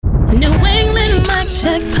New England Mic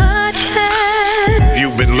Check Podcast.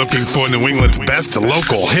 You've been looking for New England's best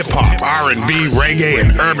local hip-hop, R&B, reggae,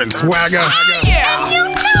 and urban swagger? Oh, yeah. And you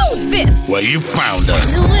know this. Well, you found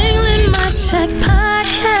us. New England Mic Check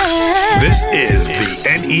Podcast. This is the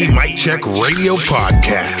NE Mic Check Radio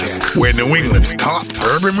Podcast, where New England's top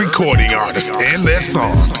urban recording artists and their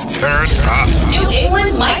songs turn up. New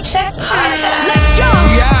England Mic Check Podcast. Let's go.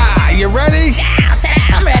 Yeah, you ready?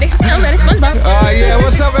 I'm ready. SpongeBob. Yeah,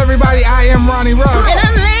 what's up, everybody? I am Ronnie Ruff. And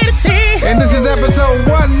I'm Lady T. And this is episode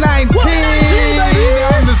 119.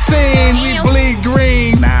 On the scene, we bleed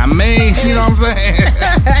green. Nah, me, you know what I'm saying?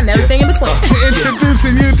 And everything in between.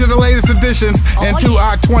 Introducing you to the latest additions and to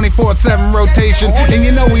our 24/7 rotation. And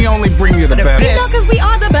you know we only bring you the best. You know, because we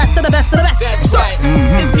are the best of the best of the best. That's right.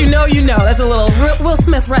 If you know, you know. That's a little Will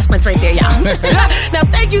Smith reference right there, y'all. Now,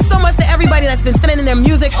 thank you so much to everybody that's been sending in their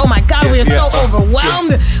music. Oh, my God, we are so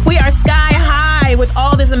overwhelmed. We are sky high with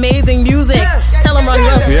all this amazing music. Tell them, Ronnie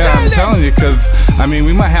Ruff. Yeah, I'm telling you, because, I mean,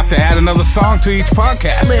 we might have to add another song to each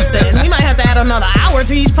podcast. Listen, we might have to add another hour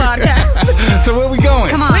to each podcast. So where we going?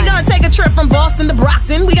 Come on. We're going to take a trip from Boston to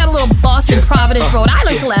Brockton. We got a little Boston, Providence, Rhode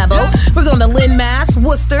Island collabo. We're going to Lynn, Mass,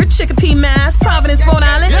 Worcester, Chicopee, Mass, Providence, Rhode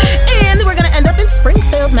Island, and we're going to end up in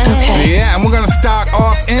Springfield, Mass. Okay. Yeah, and we're going to start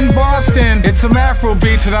off in Boston. It's some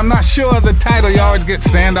Afrobeats, and I'm not sure of the title. You always get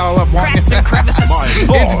sand all up on it. Cracks and crevices.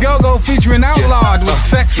 It's Go-Go featuring Outlawed with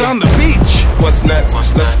Sex on the Beach. What's next?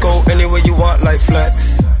 Let's go anywhere you want like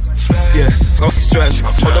Flex. Yeah, go stress.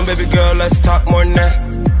 Hold on, baby girl, let's talk more than that.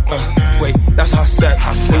 Wait, that's hot sex.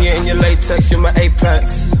 When you're in your latex, you're my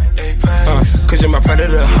apex. Cause you're my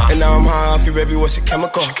predator. And now I'm high off you, baby, what's your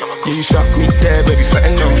chemical? Yeah, you shot me dead, baby,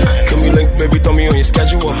 fentanyl. Can we link, baby, throw me on your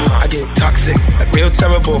schedule? I get toxic, like real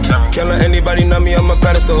terrible. Can't let anybody know me on my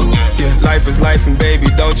pedestal. Yeah, life is life and baby,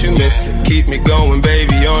 don't you miss it. Keep me going,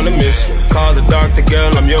 baby, on a mission. Call the doctor,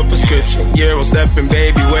 girl, I'm your prescription. Euro stepping,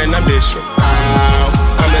 baby, when I'm dishing.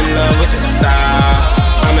 I'm in love with your style.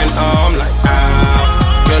 I'm in awe, I'm like,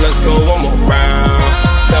 girl, let's go one more round.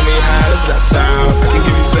 Tell me how does that sound? I can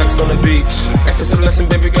give you sex on the beach. If it's a lesson,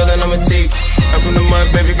 baby girl, then I'ma teach. I'm from the mud,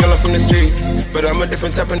 baby girl, I'm from the streets. But I'm a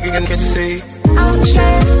different type of nigga, can't you see? All the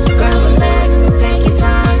stress, girl, relax. Take your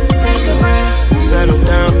time, take a breath. Settle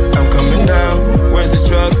down, I'm coming down. Where's the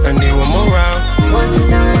drugs? I need one more round. Once it's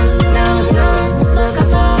done, now it's gone. Looking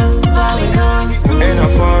for, falling come. Ain't how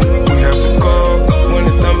far we have to go. When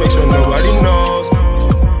it's done, make sure nobody knows.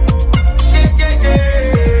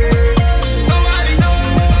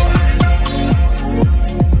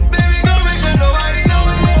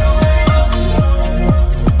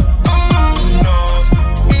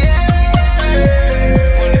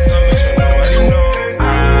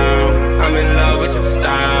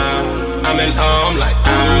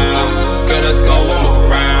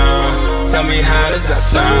 Tell me how does that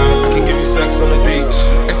sound? I can give you sex on the beach.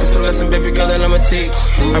 If it's a lesson, baby girl, then I'ma teach.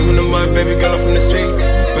 I'm from the mud, baby girl, I'm from the streets.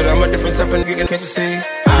 But I'm a different type of nigga, can't you see?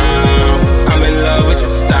 I'm in love with your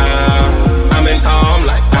style. I'm in awe, I'm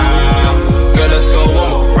like, girl, let's go one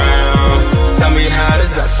more round. Tell me how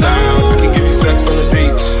does that sound? I can give you sex on the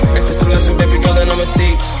beach. If it's a lesson, baby girl, then I'ma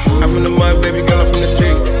teach. I'm from the mud, baby girl, I'm from the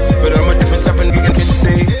streets. But I'm a different type of nigga, can't you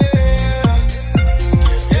see?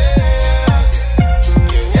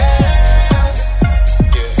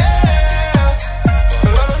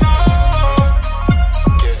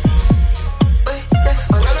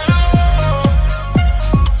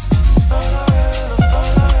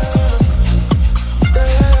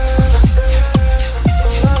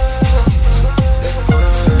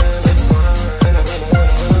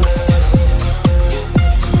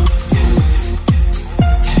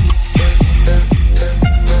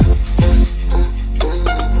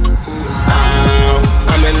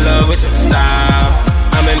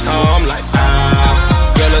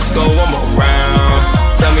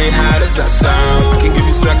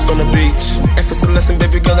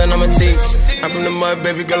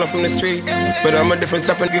 Baby girl, I'm from the streets. But I'm a different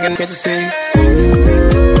type of nigga, can't you see?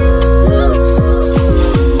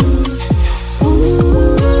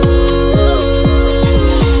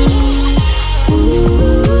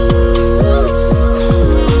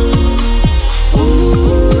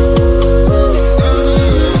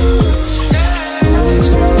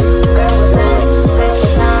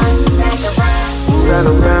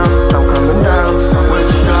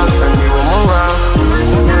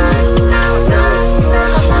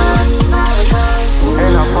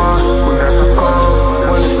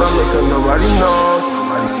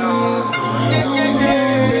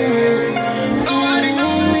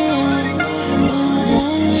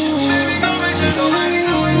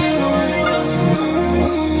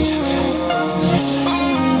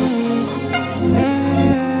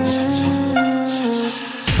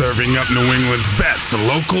 up New England's best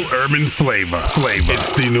local urban flavor.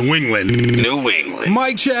 It's the New England.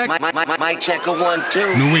 Mic check. Mic check a 1,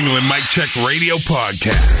 2. New England Mic Check Radio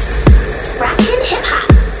Podcast. Wrapped in hip hop.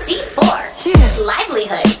 C4. Yeah.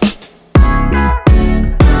 Livelihood.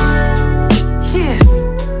 Yeah.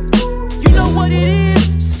 You know what it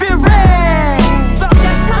is? Spirit. About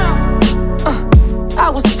that time. I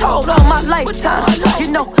was told all my lifetime.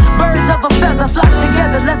 You know, birds of a feather flock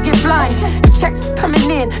together. Let's get flying. The checks is coming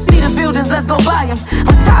in. See the buildings, let's go buy them.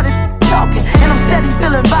 I'm tired of talking, and I'm steady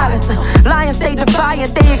feeling violence. Lions stay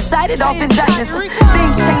defiant, they excited off indictments.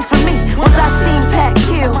 Things changed for me once I seen Pat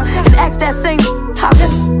kill and asked that same how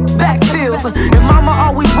this back feels. And mama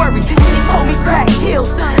always worried, and she told me crack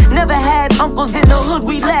kills. Never had uncles in the hood,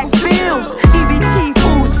 we lack bills. EBT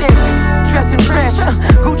food stamps, dressing fresh.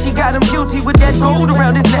 Gucci got him guilty with that gold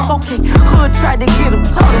around his neck. Okay, hood tried to get him,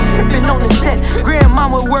 caught him tripping on the set.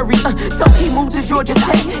 Grandmama worried, so he moved to Georgia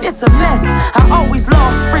Tech. It's a mess. I always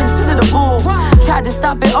lost friends to the bull. Tried to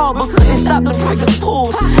stop it all, but couldn't stop the triggers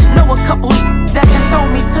pulled. Know a couple that can throw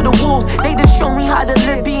me to the wolves. They just show me how to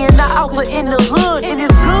live, being the alpha in the hood, and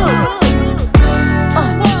it's good.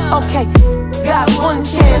 Okay, got one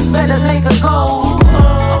chance, better make a goal.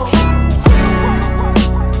 Okay.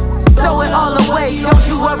 Throw it all away, don't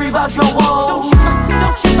you worry about your woes.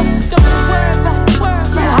 Don't you worry about it.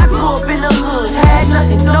 Yeah, I grew up in the hood, had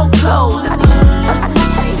nothing, no clothes.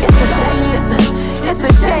 It's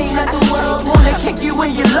a shame that the world wanna kick you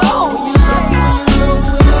when you're low.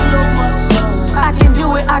 I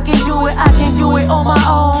can do it on my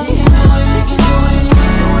own.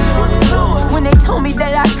 When they told me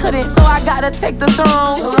that I couldn't, so I gotta take the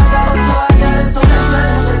throne.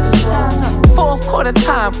 Fourth quarter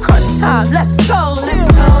time, crunch time, let's go.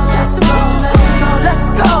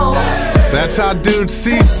 That's our dude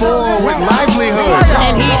C4 with Livelihood.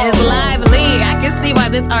 And he is lively. I can see why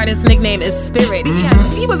this artist's nickname is Spirit.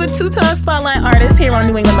 He was a 2-time Spotlight artist here on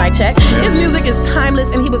New England Mic Check. His music is timeless,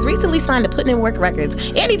 and he was recently signed to Putting in Work Records.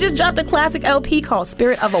 And he just dropped a classic LP called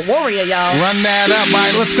Spirit of a Warrior, y'all. Run that up,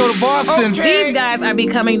 Mike. Let's go to Boston. These guys are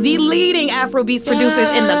becoming the leading Afrobeats producers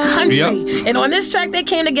in the country. And on this track, they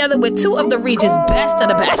came together with two of the region's best of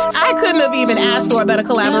the best. I couldn't have even asked for a better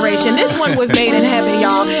collaboration. This one was made in heaven,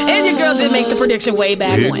 y'all. And your girl did make the prediction way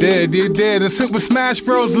back when. You did. The Super Smash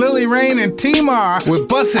Bros. Lily Rain and Timar with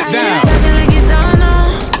Bust It Down. Talking like you don't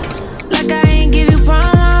know, like I ain't give you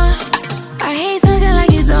promo. I hate talking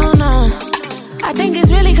like you don't know. I think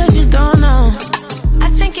it's really cause you don't know. I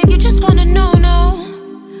think if you just wanna know,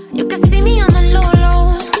 you can see me on the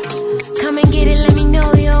low. Come and get it, let me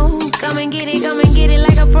know, yo. Come and get it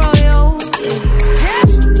like a pro, yo.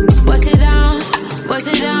 Yeah. Bust it down.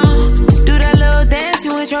 Do that little dance,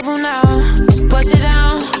 you in trouble now. Bust it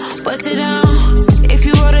down. If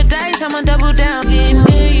you roll the dice, I'ma double down. Getting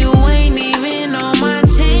good, you ain't even on my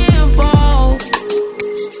tempo.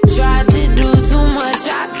 Try to do too much,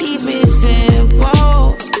 I keep it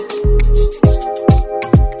simple.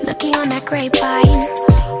 Looking on that grapevine,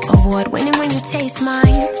 award-winning when you taste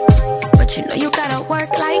mine. But you know you gotta work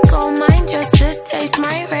like gold mine just to taste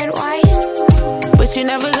my red wine. But you're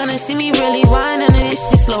never gonna see me really whine. None of this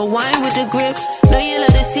shit slow wine with the grip. No, you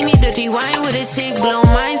love to see me dirty wine with a chick. Blow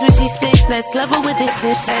minds when she splits. Let's love her with this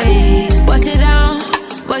shit. Bust it down.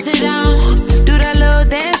 Do that little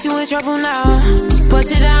dance, you in trouble now.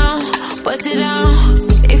 Bust it down.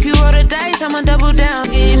 If you roll the dice, I'ma double down.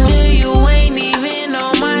 Getting good, you ain't even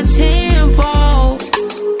on my tempo.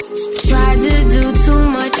 Try to do too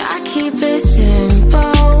much, I keep it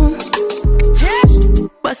simple.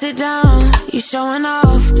 Bust it down, you showing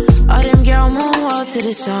off. All them girl moonwalk to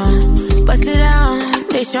the song. Bust it down,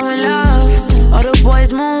 they showing love. All the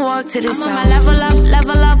boys moonwalk to the song. I'm on my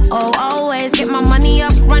level up, oh always. Get my money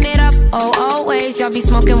up, run it up, oh always. Y'all be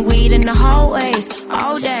smoking weed in the hallways,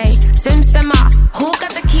 all day. Simma, who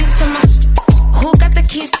got the keys to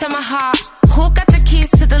my heart? Who got the keys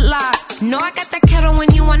to the lock? No, I got that kettle when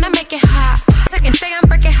you wanna make it hot. Second day I'm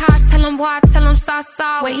breaking hearts, tell them why, tell them sauce.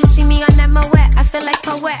 Wait, you see me on that Moet, I feel like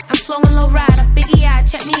poet. I'm flowing low rider, biggie eye,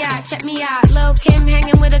 check me out. Lil' Kim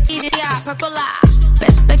hanging with a TDI, purple eye.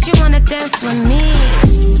 Bet you wanna dance with me.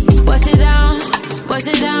 Bust it down.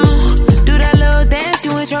 Do that little dance,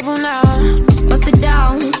 you in trouble now. Bust it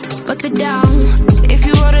down. If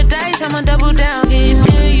you roll the dice, I'ma double down. Getting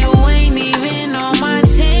good, you ain't even on my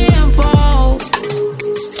tempo.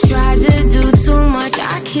 Try to do too much,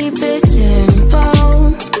 I keep it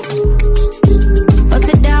simple. Bust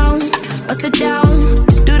it down.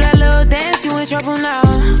 Do that little dance, you in trouble now.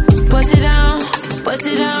 Bust it down.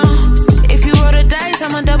 If you roll the dice,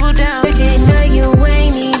 I'ma double down. Getting good, you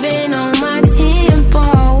ain't even on my tempo.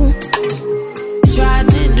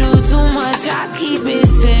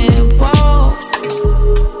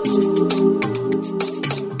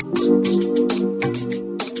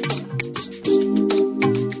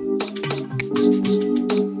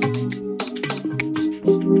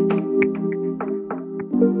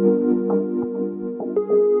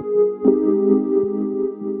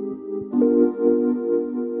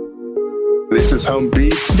 is Home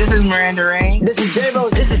Beats. This is Miranda Rain. This is J-Bo.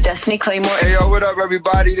 This is Destiny Claymore. Hey, yo, what up,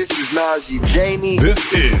 everybody? This is Najee Janie.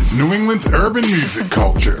 This is New England's urban music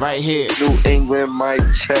culture. Right here. New England Mic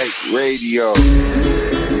Check Radio.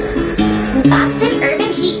 Boston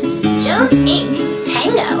Urban Heat. Jones Inc.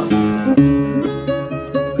 Tango.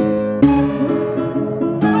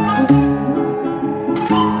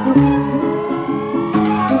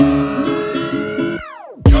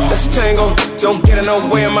 Tango, don't get in no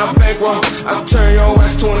way in my bankroll. I'll turn your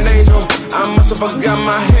ass to an angel. I must have forgot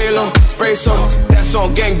my halo. Braso, that's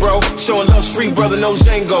on gang, bro. Showing love's free, brother, no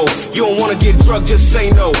Django. You don't wanna get drugged, just say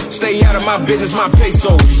no. Stay out of my business, my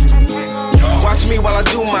pesos. Watch me while I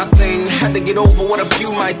do my thing. Had to get over what a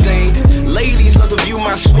few might think. Ladies love to view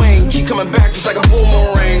my swing. Keep coming back just like a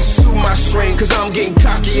boomerang. Sue my string, cause I'm getting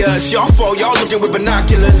cockier. It's y'all fault, y'all looking with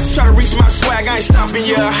binoculars. Try to reach my swag, I ain't stopping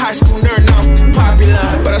ya. High school nerd, now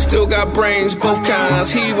popular. But I still got brains, both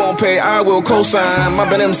kinds. He won't pay, I will co-sign.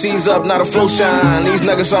 Mobbing MCs up, not a flow shine. These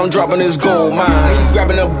niggas, I'm dropping this gold mine. He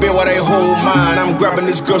grabbing a bit while they hold mine. I'm grabbing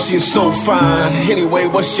this girl, she is so fine. Anyway,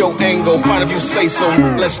 what's your angle? Fine if you say so,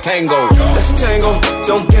 let's tango. Let's tango,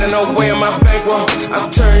 don't get in no way in my bankroll. I'll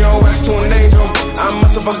turn your ass to an angel. I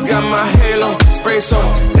must have forgot my halo. Braso,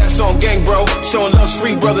 that's on gang, bro. Showing love's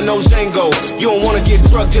free, brother, no Django. You don't wanna get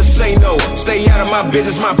drugged, just say no. Stay out of my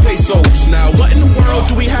business, my pesos. Now, what in the world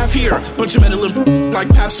do we have here? Bunch of metal like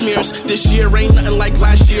pap smears. This year ain't nothing like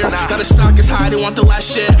last year. Now the stock is high, they want the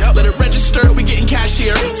last share. Let it register, we getting cash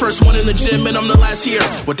here. First one in the gym, and I'm the last here.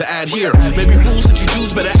 What to add here? Maybe rules that you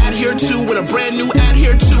dudes better adhere to. With a brand new ad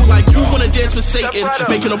here too. Like who wanna dance with Satan?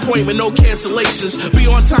 Make an appointment, no cancellations. Be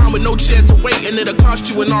on time with no chance of waiting. It'll cost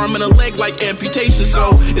you an arm and a leg like amputation.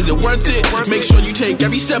 So, is it worth it? Make sure you take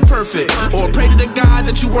every step perfect. Or pray to the God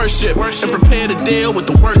that you worship. And prepare to deal with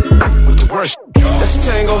the worst. Let's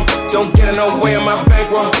tango, don't get in no way in my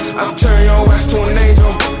bankroll. I'll turn your ass to an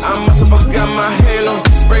angel. I must have forgot my halo.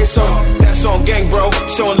 Braso, that's on gang, bro.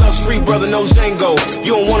 Showing love's free, brother, no Django.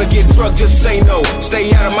 You don't wanna get drugged, just say no.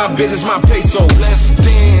 Stay out of my business, my pesos. Let's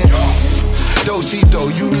dance.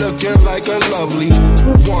 Do-si-do, you looking like a lovely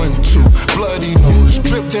 1, 2, bloody nose.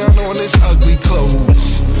 Drip down on his ugly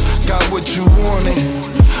clothes. Got what you wanted,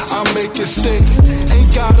 I'll make it stick.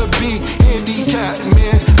 Ain't gotta be handicapped,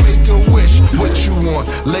 man. Make a wish, what you want.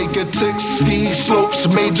 Lake of ticks, ski slopes,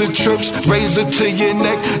 major trips. Razor to your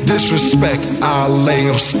neck, disrespect, I'll lay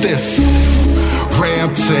him stiff.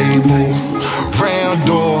 Round table, round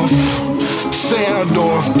off, sound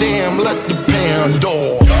off. Damn, let the pound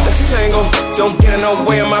off. Let's tango, don't get in no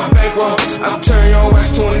way in my bankroll. I'll turn your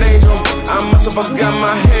ass to an angel. I must have forgot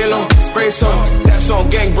my halo. Braso, that's on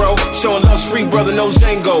gang, bro. Showing love's free, brother, no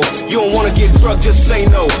Django. You don't wanna get drugged, just say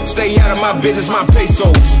no. Stay out of my business, my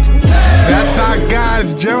pesos. That's our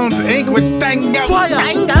guys, Jones Inc. with Tango.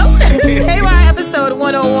 Tango. They were our episode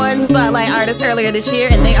 101 Spotlight artists earlier this year,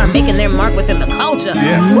 and they are making their mark within the culture.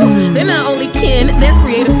 Yes. Woo. They're not only kin, they're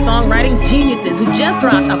creative songwriting geniuses who just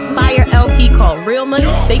dropped a fire LP called Real Money,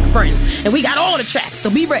 Fake Friends. And we got all the tracks, so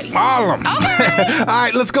be ready. All of them. All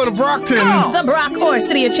right, let's go to Brockton. The Brock, or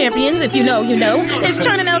City of Champions, if you know, you know, is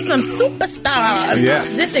churning out some superstars.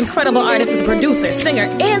 Yes. This incredible artist is a producer, singer,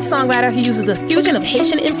 and songwriter who uses the fusion of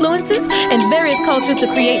Haitian influences and various cultures to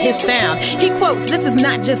create his sound. He quotes, "This is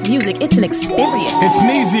not just music, it's an experience." It's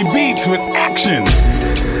Neezy Beats with Action.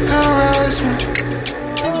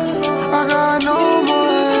 I got no more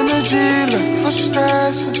energy left for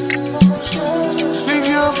stressing. Leave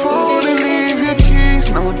your phone and leave your keys,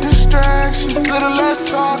 no distractions. Little less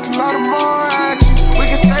talk, a lot of more action. We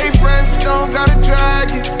can stay friends, don't gotta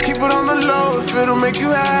drag it. Keep it on the low if it'll make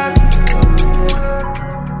you happy.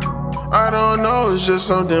 I don't know, it's just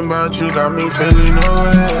something about you got me feeling no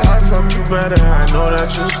way. I fuck you better, I know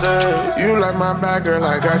that you stay. You like my bad girl,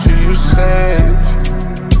 I got you safe.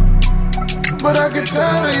 But I can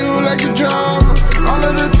tell that you like the drama. All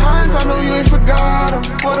of the times I know you ain't forgot 'em.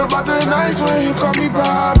 What about the nights when you call me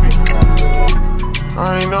Bobby?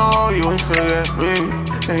 I know you ain't forget me,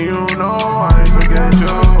 and you know I ain't forget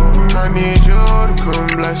you. I need you to come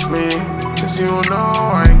bless me, cause you know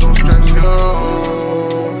I ain't gon' stress you.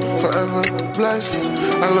 Forever blessed.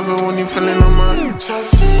 I love it when you feeling on my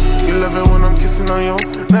chest. You love it when I'm kissing on your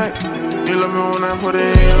neck. You love it when I put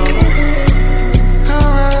it in your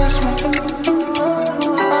caress me.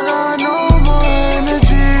 I got no more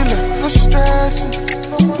energy left for stressing.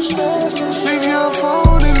 Leave your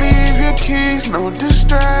phone and leave your keys, no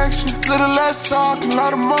distractions. Little less talk, a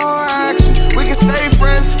lot of more action. We can stay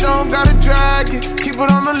friends, don't gotta drag it. Keep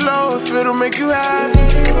it on the low if it'll make you happy.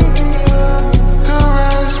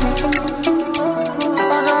 Caress me.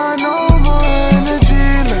 I got no more energy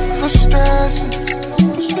left for stressing.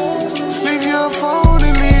 Leave your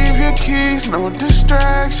no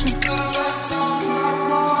distraction.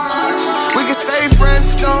 We can stay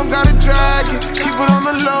friends, don't gotta drag it. Keep it on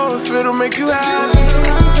the low if it'll make you happy.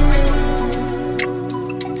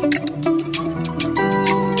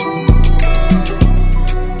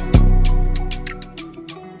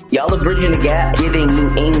 Y'all are bridging the gap, giving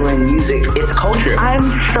New England music its culture. I'm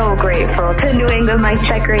so grateful to New England Mic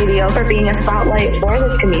Check Radio for being a spotlight for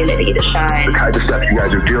this community to shine. The type of stuff you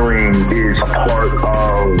guys are doing is a part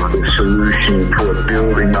of the solution for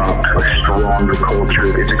building up a stronger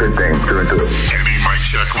culture. It's a good thing through and through. Mic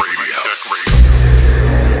Check Radio.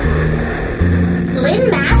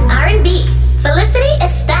 Lynn Mass R&B. Felicity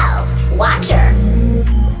Estelle. Watcher.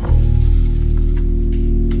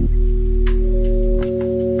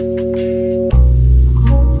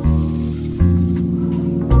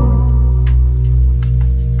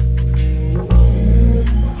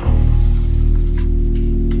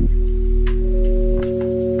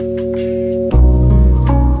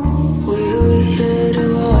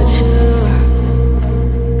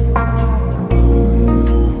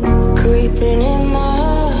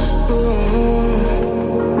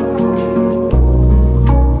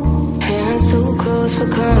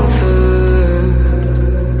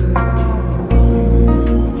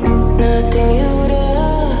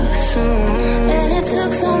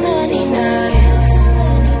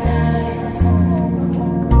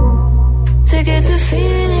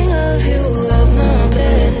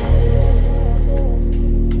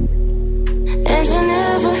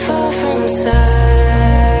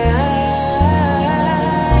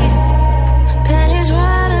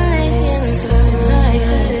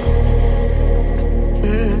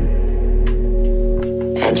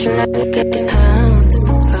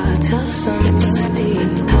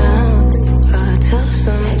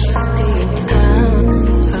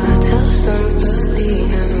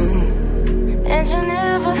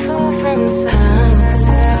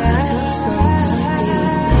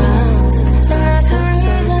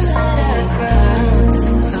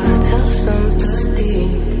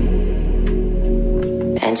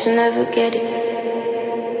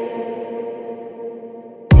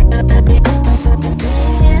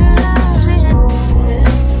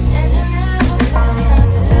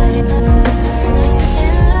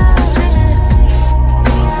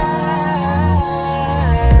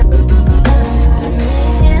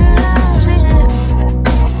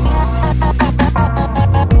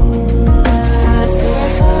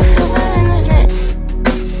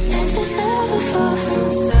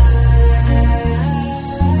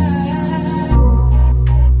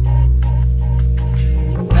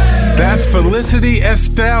 Felicity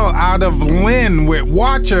Estelle out of Lynn with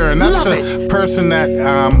Watcher, and that's a person that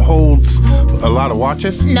holds a lot of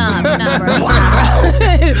watches. Nah, bro.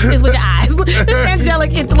 It's with your eyes. This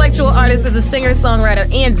angelic intellectual artist is a singer,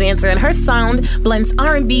 songwriter, and dancer, and her sound blends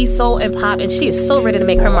R&B, soul, and pop, and she is so ready to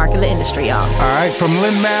make her mark in the industry, y'all. All right, from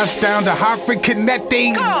Lynn Mass down to Hartford,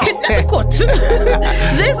 Connecticut.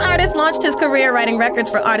 This artist launched his career writing records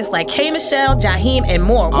for artists like K. Michelle, Jaheim, and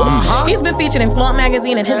more. He's been featured in Flaunt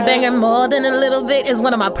Magazine, and his banger More Than a Little Bit is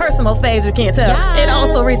one of my personal faves, you can't tell. It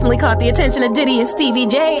also recently caught the attention of Diddy and Stevie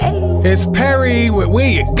J. It's Perry with Where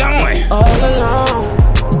You Going? All alone,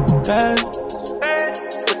 babe.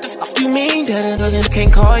 What the fuck you mean that I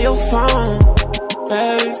can't call your phone,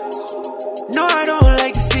 babe? No, I don't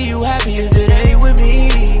like to see you happy if it ain't with me.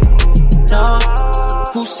 No,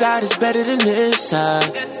 whose side is better than this side?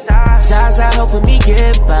 Sides are helping me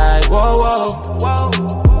get by. Whoa,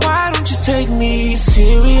 whoa. Why don't you take me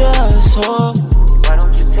serious, oh? Why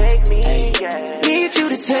don't you take me? Need you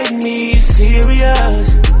to take me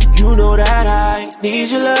serious. You know that I need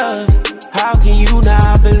your love. How can you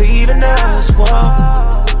not believe in us? Whoa.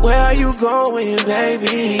 Where are you going,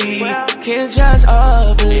 baby? Can't just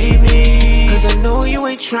believe me. Cause I know you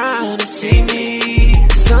ain't trying to see me.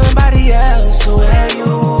 Somebody else, so where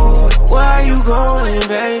are you going,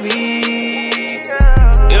 baby?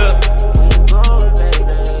 Yeah.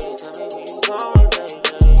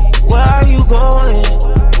 Where are you going?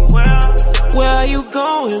 Where are you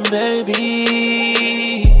going,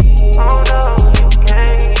 baby? Oh no,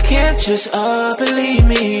 you can't just believe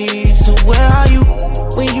me. So where are you?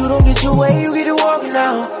 When you don't get your way, you get to walking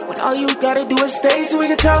out. When all you gotta do is stay so we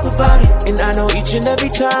can talk about it. And I know each and every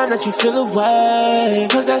time that you feel away,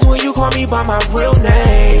 cause that's when you call me by my real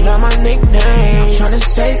name, not my nickname. I'm tryna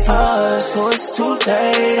save us, for it's too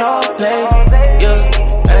late, oh baby. Yeah,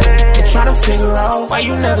 and tryna figure out why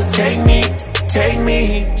you never take me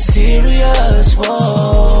serious,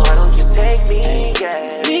 whoa. Why don't you take me,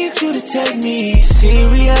 Need you to take me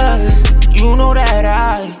serious. You know that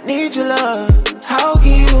I need your love. How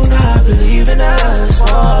can you not believe in us.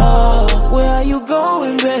 Oh, where are you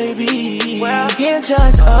going, baby? Well, you can't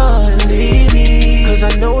just up and leave me, 'cause I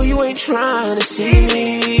know you ain't trying to see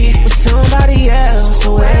me with somebody else.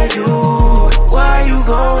 So where are you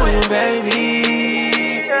going,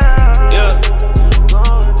 baby? Yeah.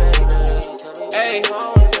 Hey.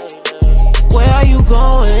 Where are you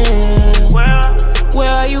going?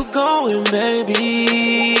 Where are you going,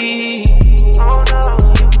 baby? Oh no,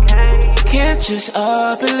 you can't just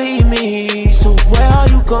up and leave me. So where are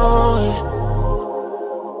you going?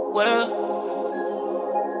 Where?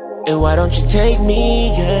 And why don't you take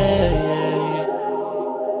me? Yeah.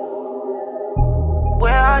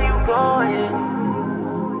 Where are you going?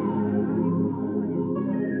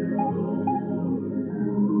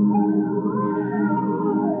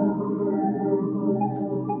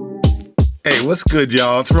 Hey, what's good,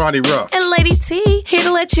 y'all? It's Ronnie Ruff. And Lady T, here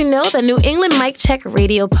to let you know the New England Mic Check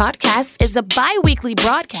Radio Podcast is a bi-weekly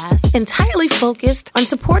broadcast entirely focused on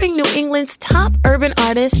supporting New England's top urban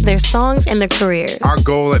artists, their songs, and their careers. Our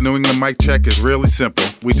goal at New England Mic Check is really simple.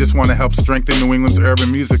 We just want to help strengthen New England's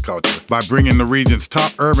urban music culture by bringing the region's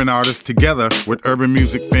top urban artists together with urban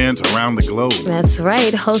music fans around the globe. That's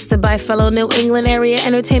right. Hosted by fellow New England area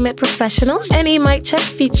entertainment professionals, NE Mic Check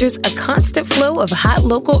features a constant flow of hot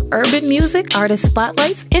local urban music, artist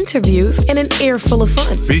spotlights, interviews, and an ear full of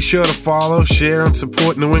fun. Be sure to follow, share, and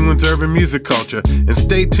support New England's urban music culture, and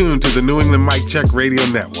stay tuned to the New England Mic Check Radio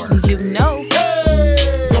Network. You know.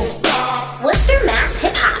 Worcester Mass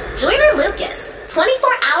Hip Hop. Joyner Lucas. 24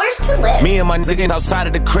 hours to live. Me and my niggas outside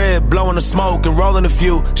of the crib, blowing the smoke and rolling a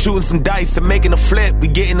few, shooting some dice and making a flip. We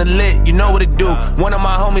getting a lit, you know what it do. One of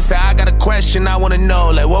my homies said, I got a question I wanna know.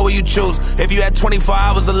 Like, what would you choose? If you had 24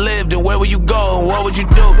 hours to live, then where would you go and what would you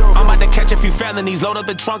do? I'm about to catch a few felonies, load up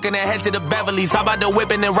the trunk and then head to the Beverly's. How about the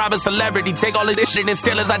whipping and rob a celebrity? Take all of this shit and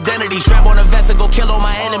steal his identity. Strap on a vest and go kill all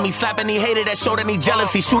my enemies. Slap any hater that showed any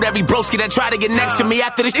jealousy. Shoot every broski that tried to get next to me.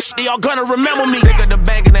 After this shit, y'all gonna remember me. Stick at the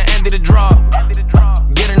bank and the end of the draw.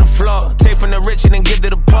 Get in the floor, take from the rich and then give to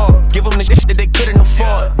the poor. Give them the shit that they couldn't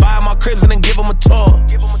afford. Buy my cribs and then give them a tour.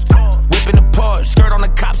 Whipping the Porsche, skirt on the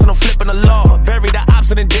cops and I'm flipping the law. Bury the ops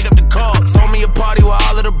and then dig up the corpse. Throw me a party with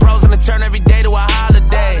all of the bros and then turn every day to a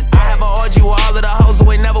holiday. I have an orgy with all of the hoes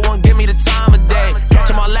who ain't never want to give me the time of day. Catch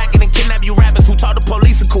them all lacking and kidnap you rappers who talk to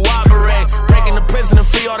police and cooperate. Breaking the prison and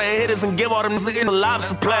free all the hitters and give all them niggas in the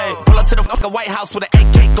lobster play. Pull up to the fucking White House with an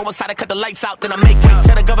AK. Go inside and cut the lights out, then I make way.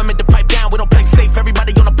 Tell the government to pipe down, we don't play safe.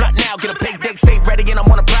 Everybody on the block now, get a payday, stay ready and I'm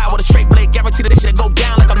on a prowl with a straight blade. Guarantee that this shit go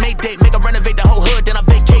down like a Mayday. Make a renovate the whole hood, then I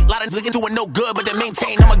vacate. Lot of niggas doing no good, but they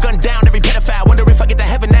maintain. I'm a gun down every pedophile. Wonder if I get to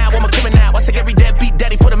heaven now. I'm a criminal. I take every deadbeat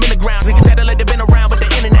daddy, put him in the ground. Niggas that like they've been around, but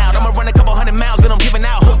they're in and out. I'ma run a couple 100 miles, then I'm giving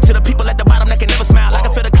out hope to the people at the bottom that can never smile. I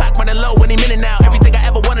can feel the clock running low any minute now. Everything I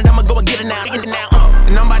ever wanted, I'ma go and get it now.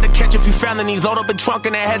 And I'm about to catch a few felonies, load up a trunk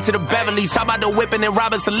and then head to the Beverly's. How about the whipping and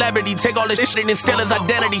rob a celebrity? Take all this shit and steal his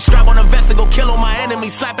identity. Strap on a vest and go kill all my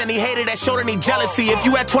enemies. Slap any hater that showed any jealousy. If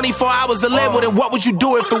you had 24 hours to live with it, what would you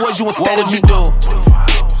do if it was you instead of me?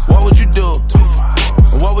 What would you do?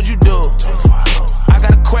 What would you do? I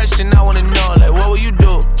got a question I wanna know. Like, what would you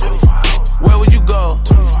do? Where would you go?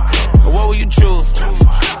 What would you choose?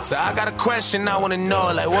 So I got a question I wanna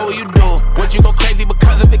know. Like, what would you do? Would you go crazy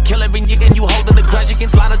because of it? Kill every nigga and you holding the grudge? You can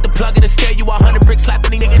slide up the plug and scare you 100 bricks. Slap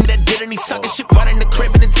any nigga that did any sucker shit. Run in the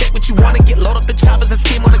crib and then take what you wanna get. Load up the choppers and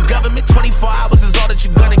scheme on the government. 24 hours is all that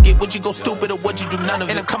you gonna get. Would you go stupid or would you do none of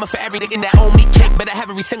it? And I'm coming for every nigga that owe me cake. Better have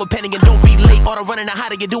every single penny and don't be late. All the running and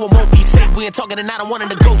hiding you doing won't be safe. We ain't talking and I don't wanna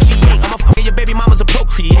negotiate. I'ma fucking your baby mamas a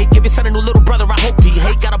procreate. Give your son a new little brother, I hope he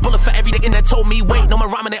hate. Got a bullet for every nigga that told me wait. No more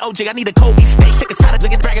rhyming and OJ, I need a Kobe steak. Sick and tired of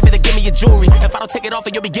niggas bragging, better give me your jewelry. If I don't take it off,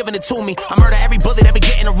 you'll be giving it to me. I murder every bully that be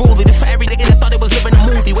getting a ruler. This for every nigga that thought it was living a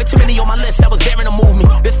movie. Way too many on my list that was daring to move me.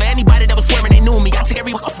 This for anybody that was swearing they knew me. I take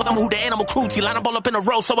every off for them who the animal cruelty. Line them all up in a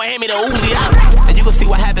row, so I hand me the Uzi out. And you gon' see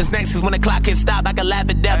what happens next, cause when the clock hits stop, I can laugh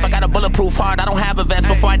at death. I got a bulletproof heart, I don't have a vest.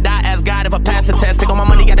 Before I die, ask God if I pass the test. Take all my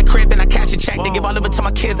money at the crib and I cash a check. They give all of it to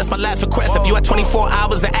my kids, that's my last request. If you had 24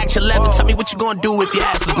 hours to action left, tell me what you gonna do if your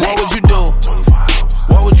ass was next. What would you do?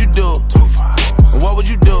 What would you do? What would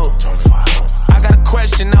you do? I got a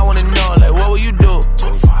question I wanna know. Like, what would you do?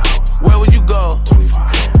 Where would you go?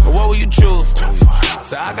 What would you choose?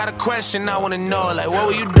 So I got a question I wanna know. Like, what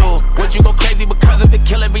would you do? Would you go crazy because of it?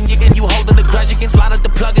 Kill every nigga and you holding the grudge? You can slide up the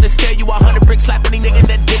plug and scare you 100 bricks. Slap any nigga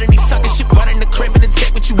that did any sucker shit. Run in the crib and then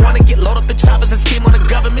take what you wanna get. Load up the choppers and scheme on the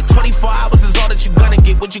government. 24 hours is all that you gonna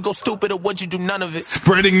get. Would you go stupid or would you do none of it?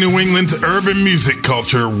 Spreading New England's urban music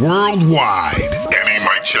culture worldwide. NE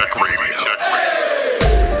Mic Check Radio.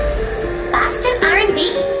 Boston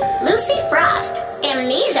R&B. Lucy Frost.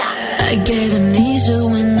 Amnesia. I get amnesia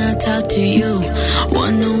when I talk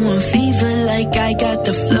 101 fever like I got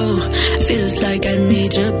the flu. Feels like I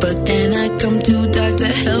need you, but then I come to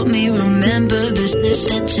doctor, help me remember the shit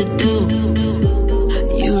that you do.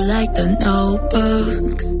 You like the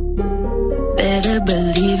Notebook, better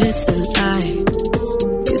believe it's a lie.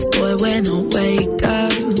 'Cause boy, when I wake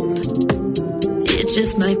up, it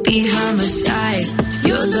just might be homicide.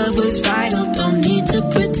 Your love was vital, don't need to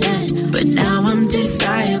pretend. But now I'm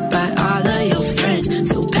desired by all of your friends.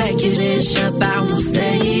 So pack your dish up, I won't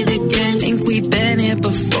say it again. Think we've been here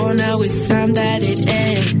before, now it's time that it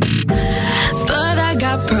ends. But I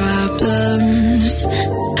got problems,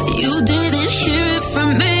 you didn't hear it from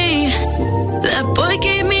me. That boy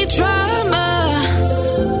gave me drama,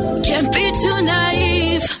 can't be too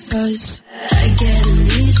naive. 'Cause I get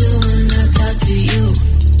amnesia when I talk to you.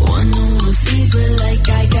 101 fever like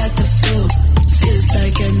I got the flu. Feels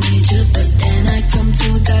like I need you, but then I come to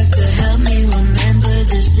doctor, help me remember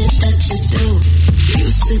the shit that you do.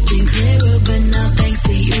 Used to think clearer, but now thanks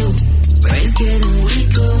to you, brain's getting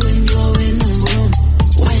weaker when you're in the room.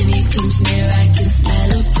 When he comes near, I can smell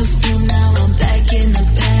a perfume. Now I'm back in the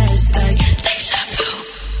past, like deja vu.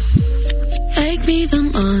 Make me the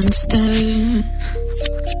monster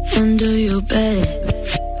under your bed.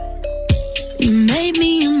 You made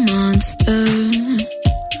me a monster.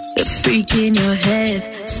 The freak in your head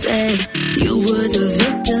said you were the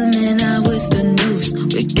victim and I was the noose.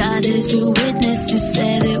 With God as your witness, you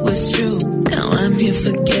said it was true. Now I'm here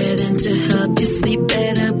forgetting to help you sleep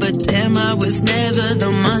better, but damn, I was never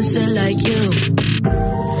the monster like you.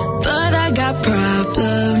 But I got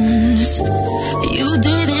problems, you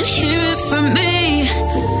didn't hear it from me.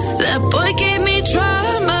 That boy gave me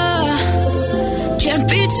drama, can't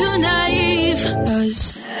be too naive. 'Cause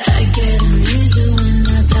I get amnesia when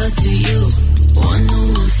I talk to you.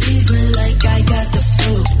 101 fever like I got the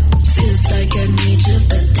flu. Feels like I need you,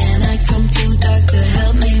 but then I come to doctor,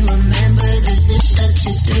 help me remember the shit that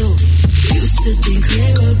you do. Used to think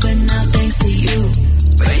clearer, but now thanks to you,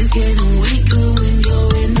 brain's getting weaker when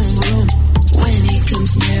you're in the room. When he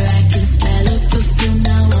comes near, I can smell a perfume.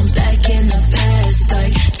 Now I'm back in the past,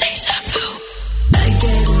 like deja vu. I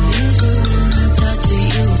get amnesia when I talk to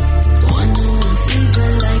you. 101 fever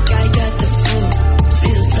like I got the flu.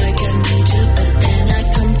 Feels like I need you, but then I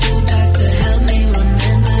come to doctor, help me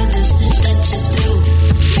remember the shit that you do.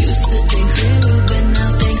 Used to think clearer, but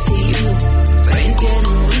now thanks to you, brain's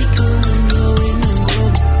getting weaker when you're in the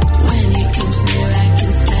room. When he comes near, I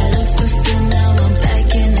can smell a perfume. Now I'm back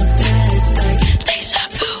in the past, like deja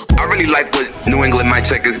vu. I really like what New England Mic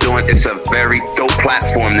Check is doing. It's a very dope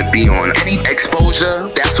platform to be on. Any exposure,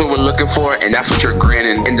 that's what we're looking for, and that's what you're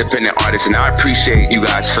granting independent artists, and I appreciate you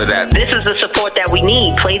guys for that. This is the support that we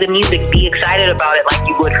need. Play the music, be excited about it like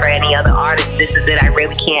you would for any other artist. This is it. I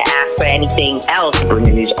really can't ask for anything else.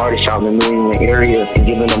 Bringing these artists out in the New England area and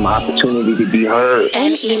giving them an opportunity to be heard.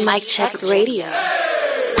 NE Mic Check Radio.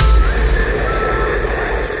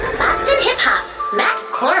 Boston Hip Hop, Matt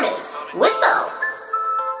Corman, Whistle.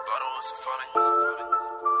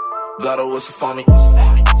 Lotto was for me.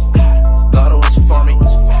 Lotto was for me.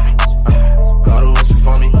 Lotto was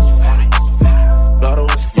for me. Lotto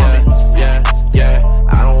was for me. Yeah, yeah.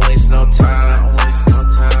 I don't waste no time.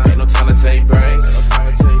 Ain't no time to take breaks.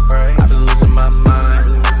 I've been losing my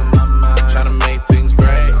mind. Trying to make things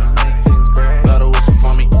great. Lotto was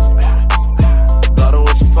for me. Lotto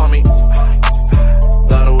was for me.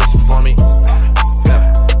 Lotto was for me.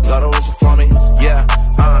 Yeah. Lotto was for me. Yeah.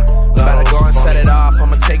 Better go and set it off.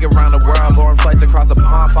 I'ma take it around the world, going flights across the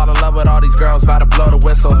pond. Fall in love with all these girls, about to blow the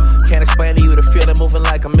whistle. Can't explain to you the feeling moving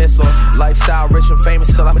like a missile. Lifestyle rich and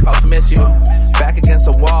famous till I'm about to miss you. Back against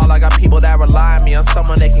the wall, I got people that rely on me. I'm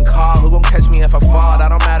someone they can call. Who gon' catch me if I fall? That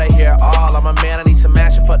don't matter here at all. I'm a man, I need some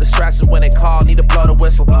action for distractions when they call. Need to blow the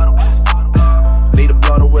whistle. Need to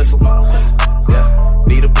blow the whistle. Yeah.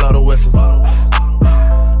 Need to blow the whistle.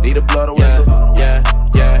 Need to blow the whistle. Yeah,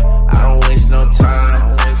 yeah. I don't waste no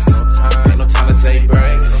time. Ain't no time to take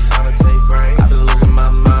breaks. I've been losing my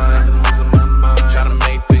mind. Trying to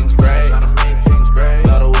make things great.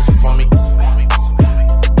 Lotto was for me.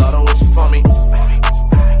 Lotto was for me.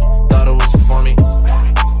 Lotto was for me.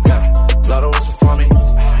 Yeah. Lotto was for me.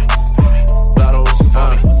 Lotto was for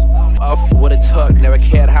me. Up what it took. Never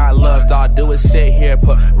cared how I looked. All I do is sit here,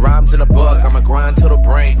 put rhymes in a book. I'ma grind to the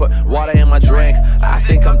brain. Put water in my drink. I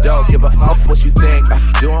think I'm dope. Give a fuck what you think.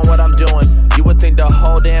 Doing what I'm doing. You would think the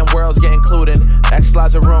whole damn world's getting included. X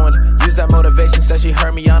lives are ruined. Use that motivation. Said she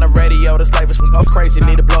heard me on the radio. This life is go crazy.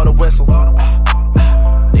 Need to blow the whistle.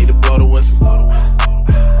 Need to blow the whistle.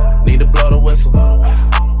 Need to blow the whistle.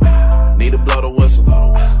 Need to blow the whistle.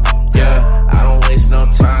 Yeah, I don't waste no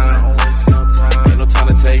time. Ain't no time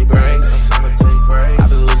to take breaks.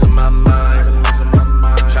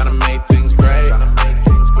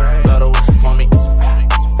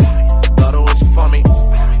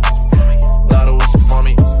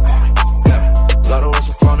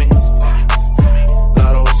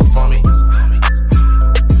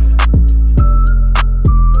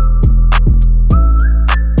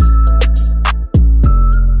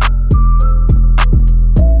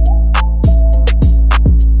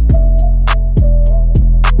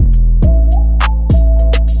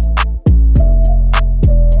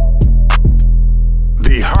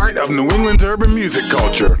 heart of New England's urban music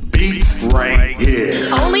culture. Beats right here.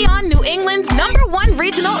 Only on New England's #1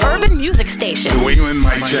 regional urban music station. New England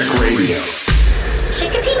Mic Check Radio.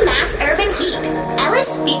 Chicopee Mass Urban Heat.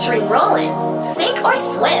 Ellis featuring Rollin'. Sink or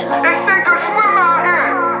swim. It's sink or swim out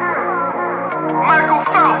here. Michael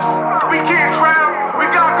Phelps, we can't drown. We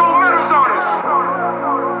got gold medals on us.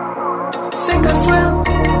 Sink or swim.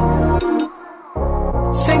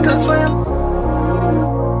 Sink or swim.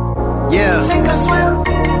 Yeah. Sink or swim.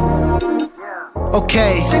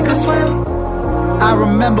 Okay. Sink or swim. I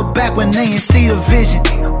remember back when they didn't see the vision.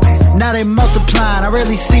 Now they multiplying, I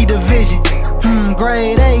rarely see division.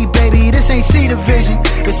 Grade A, baby, this ain't C division.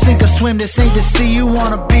 It's sink or swim, this ain't the sea. You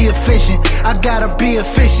wanna be efficient, I gotta be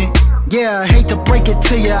efficient. Yeah, I hate to break it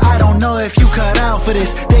to you, I don't know if you cut out for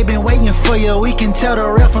this. They been waiting for you, we can tell the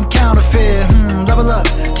real from counterfeit. Level up,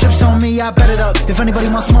 chips on me, I bet it up. If anybody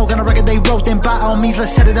want smoke on a record they wrote, then by all means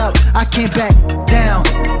let's set it up. I can't back down,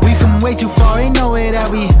 we come way too far, ain't no way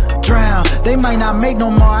that we drown. They might not make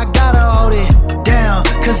no more, I gotta hold it down.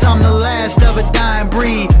 Cause I'm the last of a dying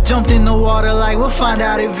breed. Jumped in the water like we'll find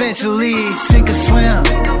out eventually. Sink or swim,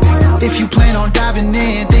 if you plan on diving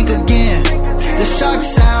in, think again. The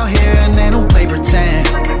sharks out here and they don't play pretend.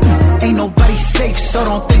 Ain't nobody safe, so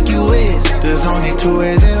don't think you is. There's only two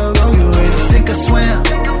ways it'll go you is. Sink or swim,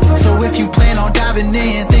 so if you plan on diving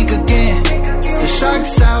in, think again. The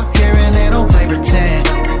sharks out here and they don't play pretend.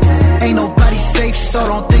 Ain't nobody safe, so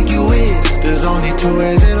don't think you is. There's only two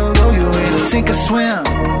ways it'll go you is. Sink or swim.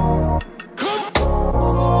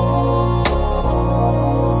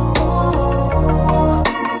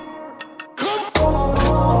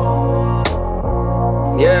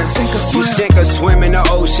 Yeah, you sink or swim in the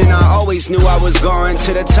ocean. I always knew I was going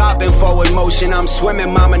to the top in forward motion. I'm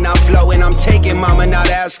swimming, mama, not flowing. I'm taking, mama, not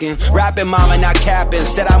asking. Rapping, mama, not capping.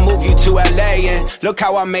 Said I move you to LA and look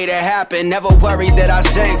how I made it happen. Never worried that I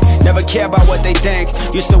sink, never care about what they think.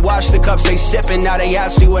 Used to watch the cups they sipping, now they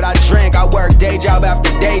ask me what I drink. I work day job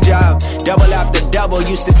after day job, double after double.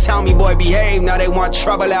 Used to tell me, boy, behave. Now they want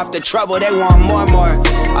trouble after trouble, they want more and more.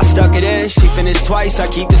 I stuck it in, she finished twice, I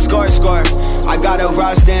keep the score. I got a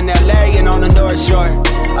roster in LA and on the North Shore.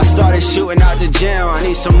 I started shooting out the gym, I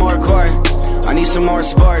need some more court, I need some more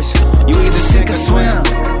sports. You either sink or swim,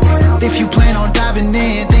 if you plan on diving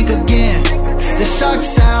in, think again. The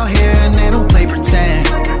sharks out here and they don't play pretend.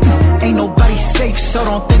 Ain't nobody safe, so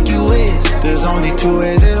don't think you is. There's only two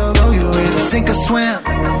ways it'll go you is. Sink or swim,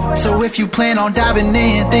 so if you plan on diving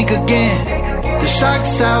in, think again. The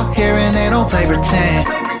sharks out here and they don't play pretend.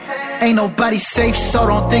 Ain't nobody safe, so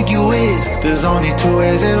don't think you is. There's only two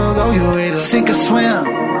ways it'll go you either sink or swim.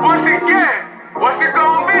 Once again, what's it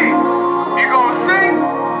gonna be? You gonna sink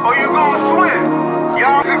or you gonna swim?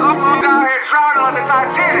 Y'all just look down here drowning on the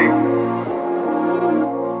Titanic.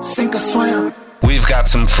 Sink or swim. We've got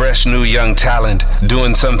some fresh new young talent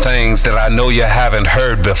doing some things that I know you haven't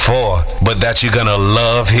heard before, but that you're gonna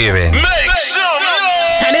love hearing. Make some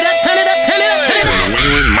noise! Turn it up, turn it up, turn it up, turn it up. The New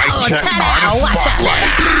England Mic Check Artist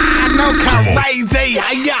Spotlight. Crazy,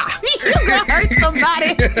 yeah. You gonna hurt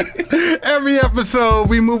somebody. Every episode,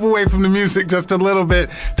 we move away from the music just a little bit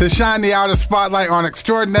to shine the artist spotlight on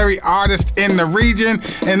extraordinary artists in the region.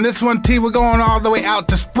 And this one, T, we're going all the way out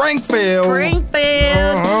to Springfield.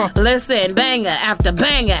 Listen, banger after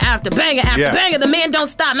banger after banger after banger. The man don't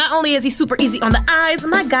stop. Not only is he super easy on the eyes,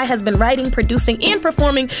 my guy has been writing, producing, and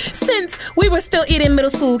performing since we were still eating middle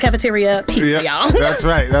school cafeteria pizza, y'all. That's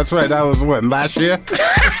right. That was what, last year?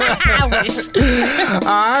 I wish. All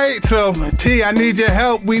right, so T, I need your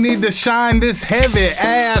help. We need to shine this heavy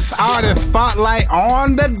ass artist spotlight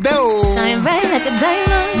on the door. Shine bright like a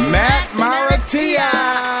diamond. Matt Maratia.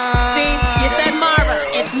 See, you said Mara.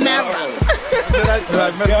 It's Mara. Did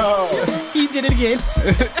I mess up? He did it again.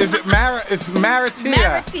 Is it Mara? It's Maratia.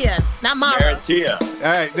 Maratia, not Mara. Maratia.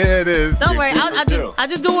 All right, there it is. Don't worry, I'll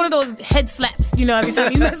just do one of those head slaps, every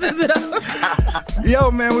time he messes it up.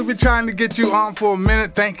 Yo, man, we've been trying to get you on for a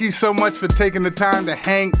minute. Thank you so much for taking the time to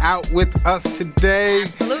hang out with us today.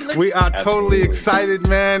 Absolutely. We are totally excited,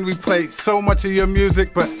 man. We play so much of your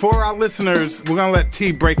music, but for our listeners, we're going to let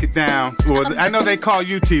T break it down. Well, I know they call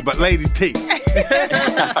you T, but Lady T.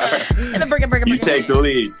 You take the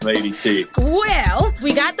lead, Lady T. Well,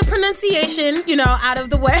 we got the pronunciation, out of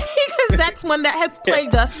the way, because because that's one that has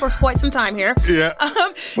plagued us for quite some time here. Yeah.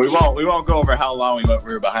 We won't go over how long we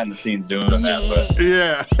were behind the scenes doing that, but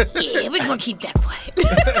yeah, we're gonna keep that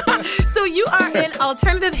quiet. So you are an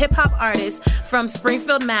alternative hip hop artist from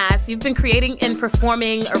Springfield, Mass. You've been creating and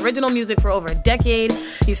performing original music for over a decade.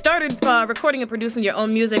 You started recording and producing your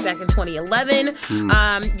own music back in 2011.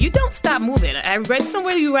 You don't stop moving. I read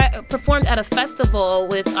somewhere you performed at a festival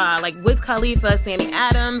with like Wiz Khalifa, Sammy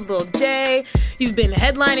Adams, Lil J. You've been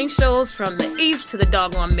headlining shows from the East to the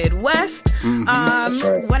doggone Midwest. That's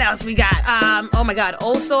right. What else we got? Oh my God,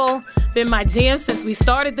 also been my jam since we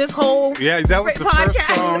started this whole that was the podcast.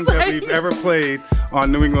 first song that we've ever played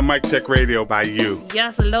on New England Mic Check Radio by you.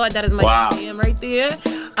 Yes, Lord, that is my jam right there.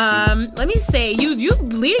 Let me say, you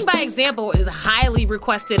leading by example is highly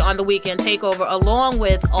requested on the Weekend Takeover, along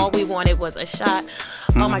with All We Wanted Was a Shot.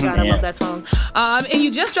 Oh my God, I love that song. And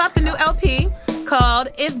you just dropped a new LP called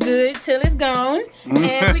It's Good Till It's Gone,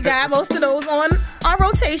 and we got most of those on our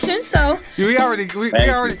rotation. So we already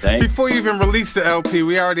before you even released the LP,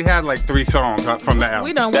 we already had like 3 songs from the album.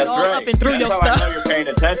 We done went all up and through your stuff. I know you're paying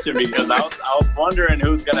attention because I was wondering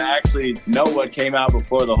who's gonna actually know what came out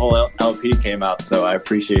before the whole LP came out. So I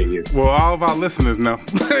appreciate you. Well, all of our listeners know.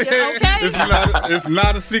 Okay. It's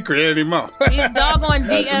not a secret anymore. These doggone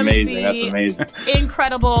DMs That's amazing.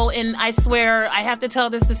 Incredible, and I swear I have to tell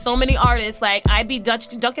this to so many artists. Like I'd be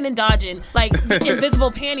ducking and dodging like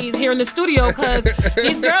invisible panties here in the studio because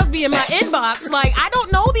these girls be in my inbox. Like I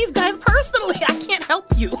don't know these guys personally. I can't help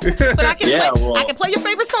you, but I can play your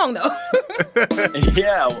favorite song though.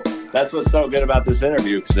 Yeah, that's what's so good about this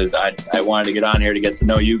interview because I wanted to get on here to get to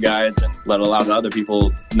know you guys and let a lot of other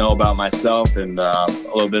people know about myself and a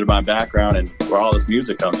little bit of my background and where all this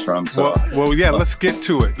music comes from. So, let's get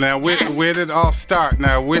to it. Now, where did it all start?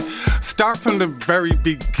 Now, we start from the very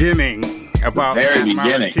beginning. About the very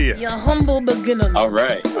beginning. Your humble beginning. All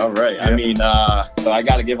right. Yeah. I mean, so I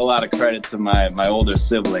got to give a lot of credit to my older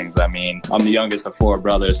siblings. I mean, I'm the youngest of 4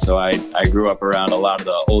 brothers, so I grew up around a lot of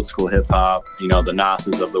the old school hip hop, the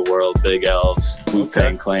Nas's of the world, Big L's,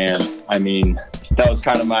 Wu-Tang Clan. I mean, that was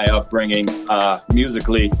kind of my upbringing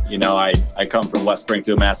musically. I come from West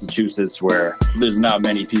Springfield, Massachusetts, where there's not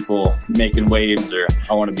many people making waves, or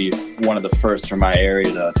I want to be one of the first from my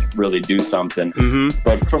area to really do something.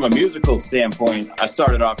 But from a musical standpoint, I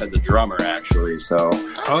started off as a drummer, actually. So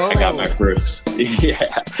I got my first,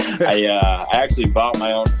 I actually bought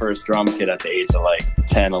my own first drum kit at the age of like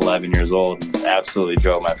 10, 11 years old and absolutely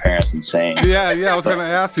drove my parents insane. Yeah, I was going to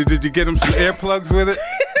ask you, did you get them some earplugs with it?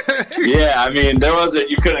 Yeah, I mean,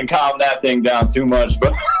 you couldn't calm that thing down too much,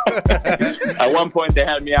 but at one point they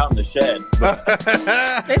had me out in the shed.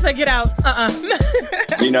 They said, get out.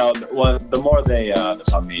 The more they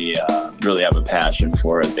saw me really have a passion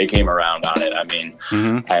for it, they came around on it. I mean,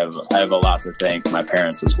 I have a lot to thank my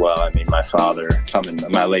parents as well. I mean,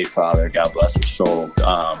 my late father, God bless his soul,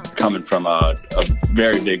 coming from a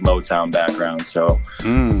very big Motown background. So,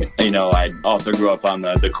 I also grew up on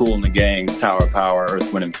the Kool and the Gang's, Tower Power,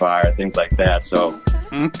 Earth, Wind and Fire, things like that. So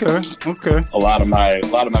okay. A lot of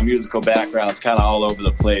my musical background's kind of all over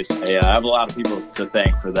the place. I have a lot of people to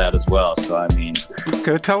thank for that as well. So I mean,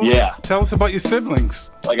 okay, tell us about your siblings.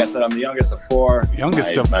 Like I said, I'm the youngest of 4.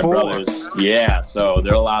 My brothers, so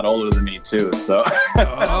they're a lot older than me too. So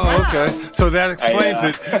okay, so that explains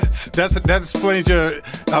it. That explains your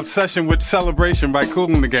obsession with Celebration by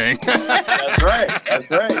Kool and the Gang. That's right.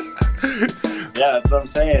 Yeah, that's what I'm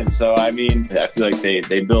saying. So, I mean, I feel like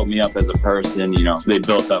they built me up as a person, they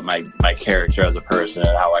built up my character as a person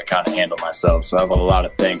and how I kind of handle myself. So I have a lot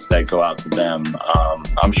of thanks that go out to them.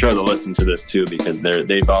 I'm sure they'll listen to this too because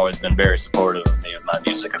they've always been very supportive of me and my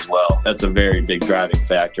music as well. That's a very big driving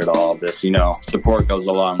factor to all of this. Support goes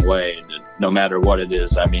a long way. No matter what it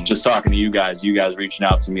is. I mean, just talking to you guys reaching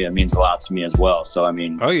out to me, it means a lot to me as well. So, I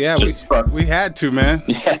mean... Oh, yeah, we had to, man.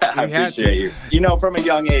 Yeah, I appreciate you. From a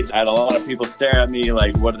young age, I had a lot of people stare at me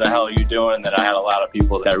like, what the hell are you doing? And then I had a lot of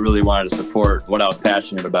people that really wanted to support what I was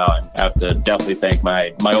passionate about. And I have to definitely thank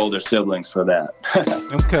my older siblings for that.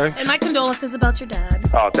 Okay. And my condolences about your dad.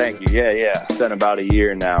 Oh, thank you. Yeah. It's been about a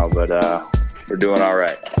year now, but we're doing all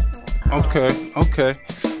right. Okay.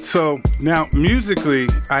 So now musically,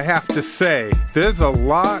 I have to say, there's a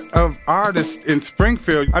lot of artists in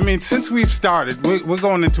Springfield. I mean, since we've started, we're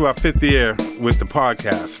going into our 5th year with the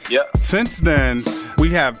podcast. Yep. Since then, we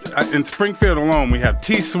have, in Springfield alone, we have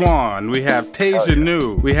T. Swan, we have Tasia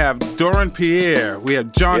New, we have Doran Pierre, we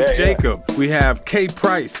have John Jacob, we have Kay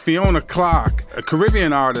Price, Fiona Clark, a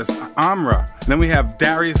Caribbean artist, Amra. And then we have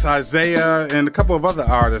Darius Isaiah and a couple of other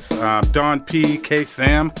artists, Don P, K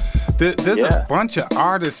Sam. There's a bunch of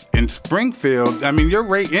artists in Springfield. I mean, you're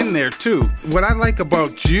right in there too. What I like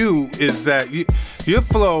about you is that your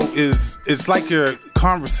flow it's like you're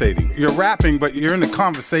conversating. You're rapping, but you're in a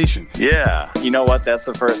conversation. Yeah. You know what? That's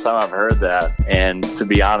the first time I've heard that. And to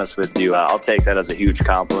be honest with you, I'll take that as a huge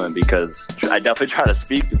compliment because I definitely try to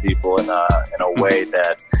speak to people in a way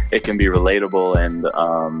that it can be relatable.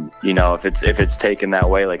 And, you know, if it's taken that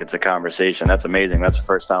way, like it's a conversation, that's amazing. That's the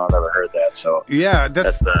first time I've ever heard that. So yeah,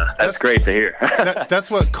 that's great to hear. That's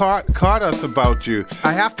what caught us about you.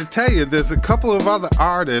 I have to tell you, there's a couple of other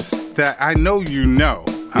artists that I know you know.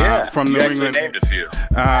 From New England. Named a few.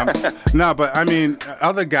 No, but I mean,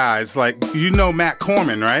 other guys, like, you know Matt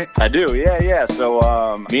Corman, right? I do, yeah.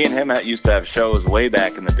 So me and him used to have shows way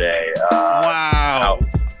back in the day. Wow.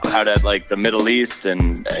 Out at like the Middle East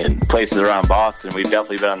and places around Boston. We've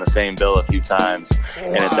definitely been on the same bill a few times.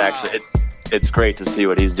 Wow. And it's great to see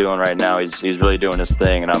what he's doing right now. He's really doing his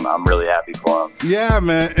thing, and I'm really happy for him. Yeah,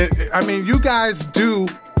 man. I mean, you guys do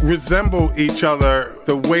resemble each other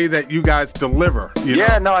the way that you guys deliver. You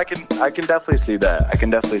know? No, I can definitely see that.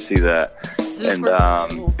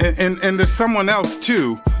 And there's someone else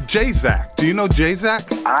too, J-Zack. Do you know J-Zack?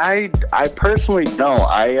 I personally don't.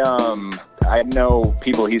 I know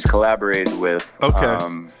people he's collaborated with.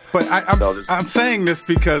 Okay. But I'm saying this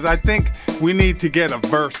because I think we need to get a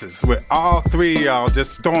versus with all three of y'all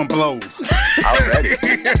just throwing blows. I'm ready.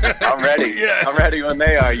 Yeah. I'm ready when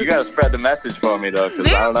they are. You got to spread the message for me, though, because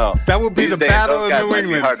I don't know. That would be the battle of New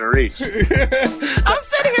England. Hard to reach. I'm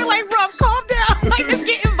sitting here like, bro, calm down. Like, it's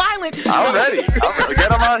getting violent. I'm ready. Get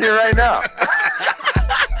them out here right now.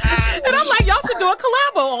 And I'm like, y'all should do a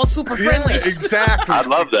collabo, all super friendly. Yeah, exactly. I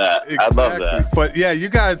love that. Exactly. I love that. But yeah, you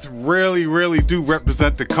guys really, really do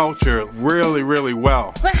represent the culture really, really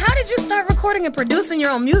well. But how did you start recording and producing your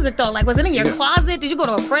own music, though? Like, was it in your closet? Did you go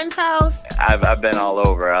to a friend's house? I've been all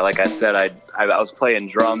over. Like I said, I was playing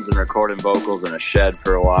drums and recording vocals in a shed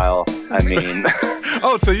for a while. I mean...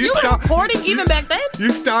 Oh, so you were recording even back then?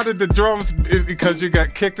 You started the drums because you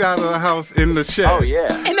got kicked out of the house in the shed. Oh, yeah.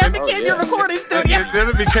 And that became your recording studio. And then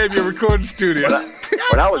it became your recording studio.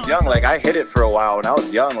 When I was young, like, I hid it for a while. When I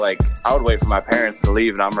was young, like, I would wait for my parents to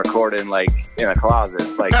leave, and I'm recording, like, in a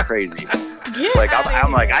closet, like, crazy. Like,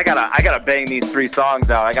 I'm like, I gotta bang these 3 songs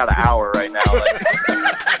out. I got an hour right now. Like.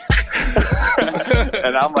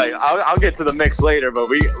 And I'm like, I'll get to the mix later, but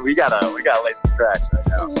we gotta lay some tracks right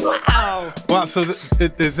now. So. Wow. So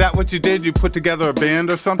is that what you did? You put together a band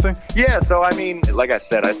or something? Yeah. So I mean, like I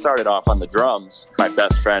said, I started off on the drums. My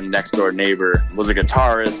best friend, next door neighbor, was a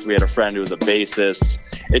guitarist. We had a friend who was a bassist.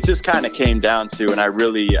 It just kind of came down to, and I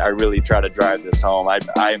really try to drive this home. I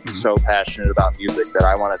am so passionate about music that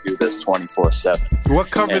I want to do this 24/7.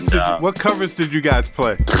 What covers did you guys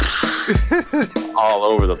play? All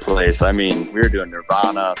over the place. I mean, we were doing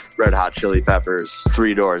Nirvana, Red Hot Chili Peppers,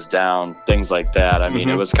 3 Doors Down, things like that. I mean,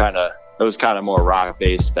 it was kind of more rock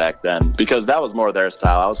based back then because that was more their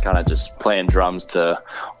style. I was kind of just playing drums to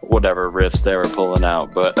whatever riffs they were pulling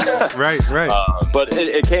out. But right. But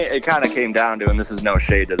it kind of came down to, and this is no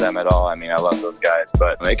shade to them at all. I mean, I love those guys,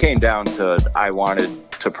 but it came down to I wanted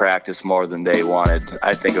to practice more than they wanted.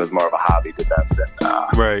 I think it was more of a hobby to them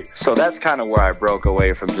than right. So that's kind of where I broke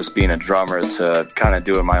away from just being a drummer to kind of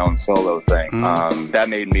doing my own solo thing. That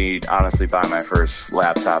made me honestly buy my first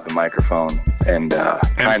laptop and microphone, and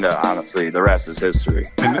kind of honestly the rest is history.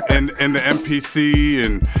 And the MPC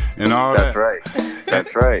and all that's that.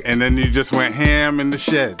 That's right. And then you just went ham in the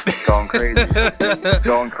shed.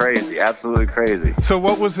 Going crazy, absolutely crazy. So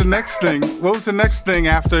what was the next thing? What was the next thing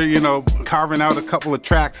after, carving out a couple of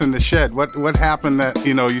tracks in the shed? What happened that,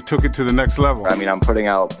 you took it to the next level? I mean, I'm putting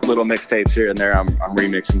out little mixtapes here and there. I'm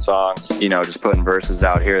remixing songs, just putting verses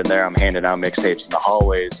out here and there. I'm handing out mixtapes in the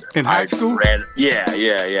hallways. In high school? Yeah.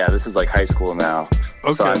 This is like high school now.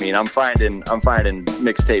 Okay. So I mean, I'm finding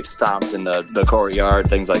mixtapes stomped in the courtyard,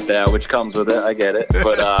 things like that, which comes with it. I get it.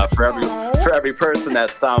 But for every person that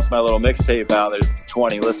stomps my little mixtape out, there's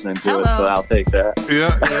 20 listening to it. So I'll take that.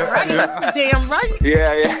 Yeah. Damn right.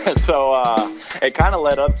 Yeah. So it kind of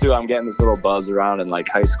led up to I'm getting this little buzz around in like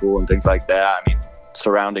high school and things like that. I mean,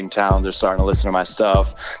 surrounding towns are starting to listen to my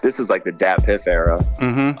stuff. This is like the Dat Piff era.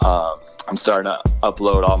 I'm starting to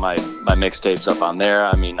upload all my mixtapes up on there.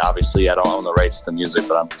 I mean, obviously I don't own the rights to the music,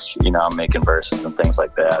 but I'm just, I'm making verses and things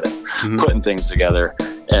like that and putting things together.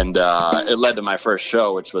 And it led to my first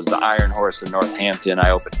show, which was the Iron Horse in Northampton.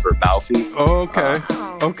 I opened for Malfi. Oh, okay.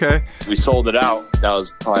 Okay. We sold it out. That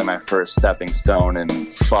was probably my first stepping stone and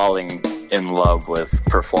falling in love with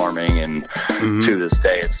performing, and to this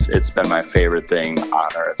day, it's been my favorite thing on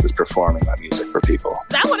earth is performing my music for people.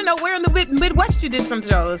 I want to know where in the Midwest you did some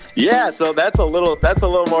shows. Yeah, so that's a little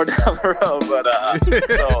more down the road, but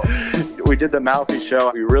so we did the Mouthy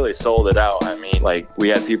show. We really sold it out. I mean, like, we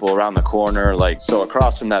had people around the corner, like, so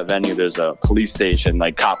across from that venue, there's a police station,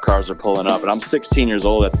 like, cop cars are pulling up, and I'm 16 years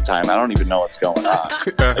old at the time. I don't even know what's going on.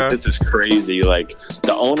 Like, this is crazy. Like,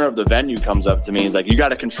 the owner of the venue comes up to me. He's like, you got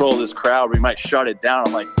to control this crowd. We might shut it down.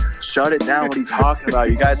 I'm like, shut it down? What are you talking about?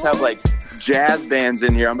 You guys have, like, jazz bands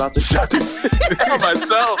in here. I'm about to shut this down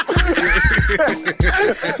myself.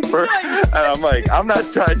 And I'm like, I'm not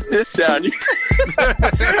shutting this down. They're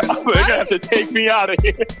gonna have to take me out of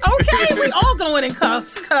here. Okay, we all going in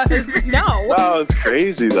cuffs, cause no. Wow, it was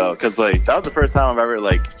crazy though, cause like that was the first time I've ever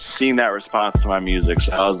like seen that response to my music.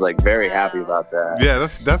 So I was like very happy about that. Yeah,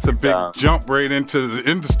 that's a big jump right into the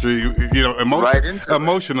industry. You know,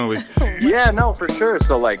 emotionally. Yeah, no, for sure.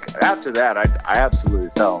 So like after that, I absolutely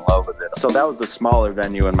fell in love with it. So that was the smaller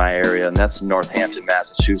venue in my area, and that's Northampton,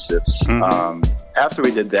 Massachusetts. After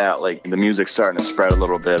we did that, like the music's starting to spread a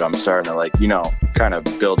little bit. I'm starting to like, you know, kind of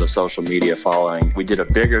build a social media following. We did a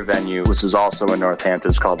bigger venue, which is also in Northampton.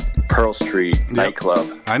 It's called Pearl Street Nightclub.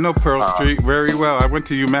 I know Pearl Street very well. I went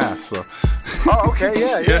to UMass, so. Oh, okay,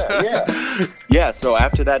 yeah. Yeah, so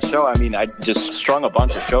after that show, I mean, I just strung a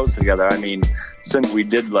bunch of shows together. I mean, since we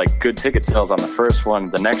did like good ticket sales on the first one,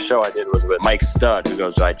 the next show I did was with Mike Stud, who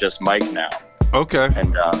goes, I just Mike now. Okay.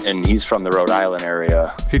 And he's from the Rhode Island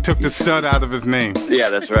area. He took the stud out of his name. Yeah,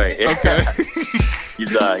 that's right. Okay.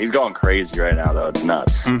 He's going crazy right now, though. It's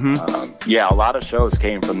nuts. Yeah, a lot of shows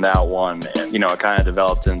came from that one. And, you know, it kind of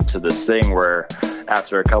developed into this thing where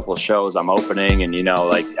after a couple of shows, I'm opening, and, you know,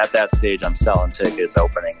 like at that stage, I'm selling tickets,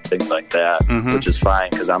 opening, things like that, which is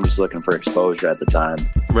fine because I'm just looking for exposure at the time.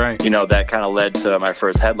 Right. You know, that kind of led to my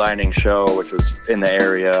first headlining show, which was in the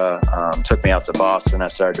area. Took me out to Boston. I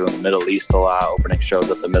started doing the Middle East a lot, opening shows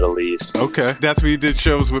at the Middle East. Okay. That's where you did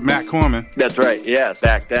shows with Matt Corman. That's right. Yes.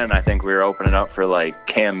 Back then, I think we were opening up for like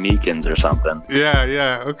Cam Meekins or something.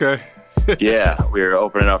 Yeah. Okay. Yeah, we were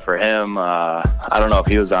opening up for him. I don't know if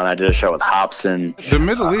he was on. I did a show with Hobson. The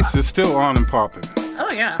Middle East is still on and popping.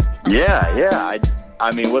 Oh, yeah. Yeah.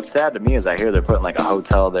 I mean, what's sad to me is I hear they're putting like a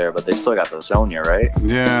hotel there, but they still got the Zonia, right?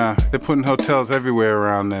 Yeah, they're putting hotels everywhere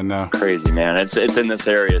around there now. Crazy, man. It's in this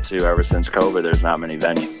area too. Ever since COVID, there's not many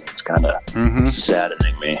venues. It's kind of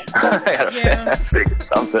saddening me. I gotta figure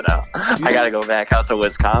something out. Yeah. I gotta go back out to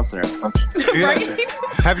Wisconsin or something. Yeah. Right?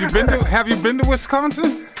 Have you been to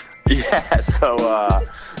Wisconsin? Yeah. So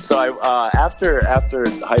I after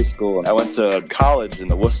high school, I went to college in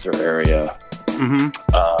the Worcester area.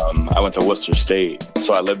 I went to Worcester State,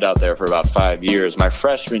 so I lived out there for about 5 years. My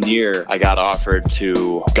freshman year, I got offered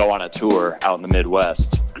to go on a tour out in the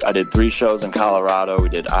Midwest. I did 3 shows in Colorado. We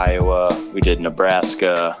did Iowa, we did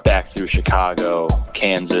Nebraska, back through Chicago,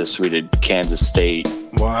 Kansas. We did Kansas State.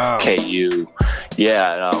 Wow. KU.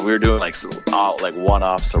 Yeah, we were doing like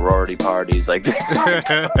one-off sorority parties. Like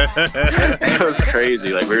it was crazy.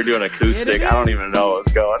 Like we were doing acoustic. I don't even know what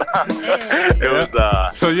was going on. It was.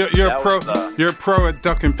 So you're a pro at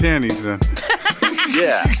ducking panties then.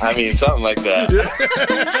 Yeah, I mean something like that.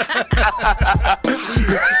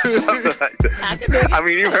 Something like that. I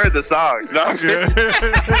mean, you heard the songs. No, I'm kidding.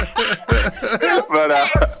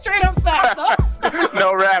 But straight up facts.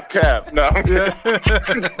 No rap cap. No, I'm kidding.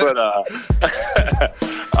 But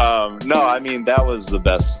no, I mean that was the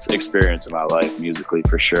best experience of my life musically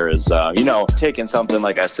for sure. Is you know, taking something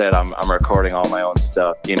like I said, I'm recording all my own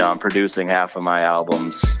stuff. You know, I'm producing half of my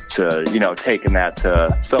albums. To, you know, taking that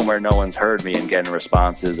to somewhere no one's heard me and getting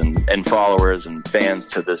responses and followers and fans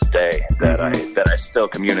to this day that I still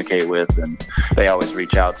communicate with, and they always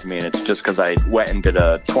reach out to me, and it's just because I went and did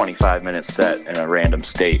a 25-minute set in a random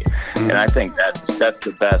state, and I think that's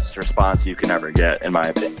the best response you can ever get, in my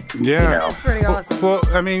opinion. Yeah, you know? That's pretty awesome. Well,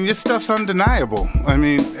 I mean, your stuff's undeniable. I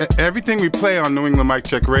mean, everything we play on New England Mic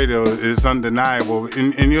Check Radio is undeniable,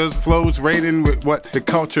 and yours flows right in with what the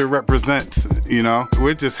culture represents. You know,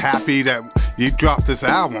 we're just happy that you dropped this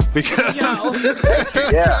album because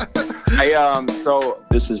yeah. So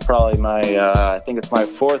this is probably my I think it's my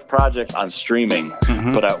 4th project on streaming.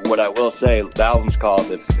 But what I will say, the album's called,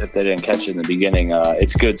 if they didn't catch it in the beginning,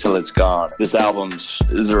 It's Good Till It's Gone. This album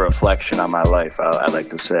is a reflection on my life, I like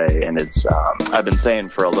to say, and it's I've been saying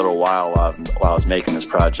for a little while I was making this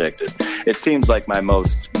project, it seems like my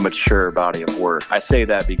most mature body of work. I say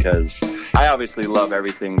that because I obviously love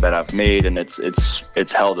everything that I've made, and it's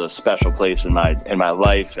held a special place in my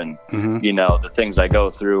life, and you know, the things I go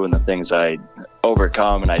through and the things I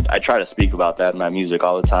overcome, and I try to speak about that in my music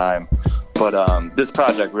all the time. But this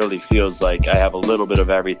project really feels like I have a little bit of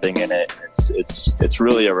everything in it. It's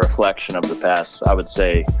really a reflection of the past, I would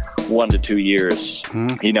say, 1 to 2 years.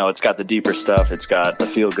 You know, it's got the deeper stuff, it's got the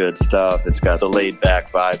feel-good stuff, it's got the laid-back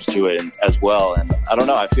vibes to it as well. And I don't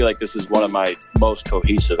know, I feel like this is one of my most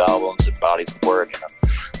cohesive albums and bodies of work. And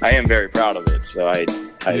I am very proud of it, so I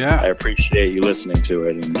appreciate you listening to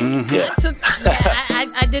it. And,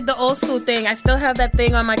 I did the old school thing. I still have that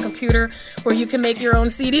thing on my computer where you can make your own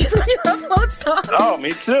CDs when you upload songs. Oh,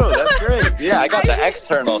 me too. That's great. Yeah, I got the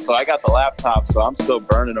external, so I got the laptop, so I'm still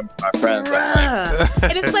burning them for my friends.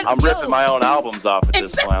 And it's like, I'm ripping my own albums off at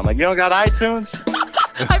this point. I'm like, you don't got iTunes?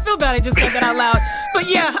 I feel bad I just said that out loud. But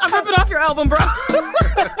yeah, I'm ripping off your album, bro.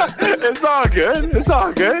 It's all good. It's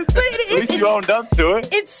all good. But at least you owned up to it.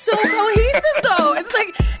 It's so cohesive, though. It's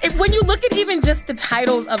like, when you look at even just the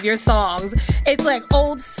titles of your songs, it's like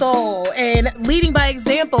Old Soul and Leading by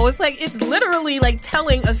Example. It's like, it's literally like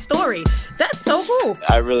telling a story. That's so cool.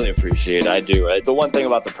 I really appreciate it. I do. The one thing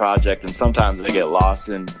about the project, and sometimes I get lost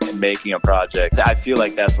in making a project, I feel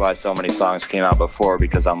like that's why so many songs came out before,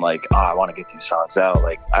 because I'm like, oh, I want to get these songs out.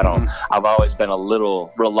 Like, I've always been a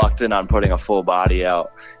little reluctant on putting a full body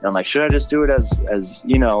out. And I'm like, should I just do it as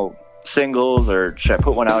you know, singles, or should I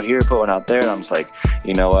put one out here, put one out there? And I'm just like,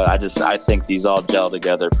 you know what, I think these all gel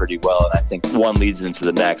together pretty well, and I think one leads into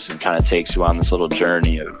the next and kind of takes you on this little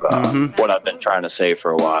journey of what I've been trying to say for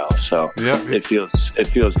a while. So it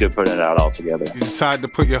feels good putting it out all together. You decided to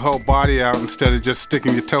put your whole body out instead of just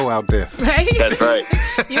sticking your toe out there. Right? That's right.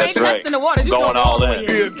 You ain't testing the waters. You going all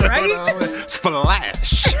in. Right?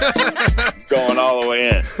 Splash. Going all the way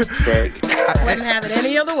in. Crazy. Wouldn't have it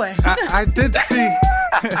any other way. I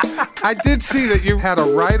did see that you had a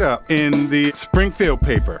write-up in the Springfield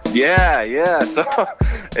paper. Yeah. So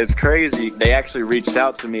it's crazy. They actually reached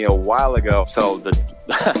out to me a while ago. So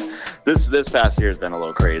this past year has been a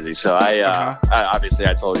little crazy. So I obviously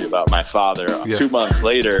I told you about my father. Yes. 2 months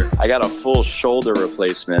later, I got a full shoulder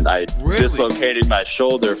replacement. I dislocated my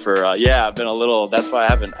shoulder for I've been a little. That's why I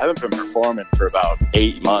haven't been performing for about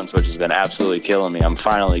 8 months, which has been absolutely killing me. I'm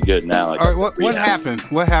finally good now. All right, what happened?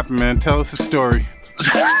 What happened, man? Tell us the story.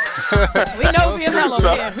 We nosy as hell over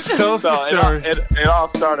here. Tell us the story. It all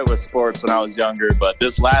started with sports when I was younger, but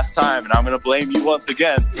this last time, and I'm going to blame you once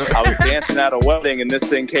again, I was dancing at a wedding and this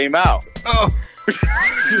thing came out. Oh.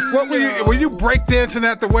 What were you breakdancing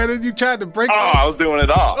at the wedding? You tried to break? Oh, I was doing it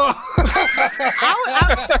all. Because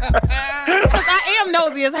I am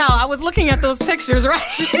nosy as hell. I was looking at those pictures, right?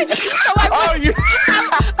 So I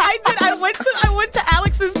went to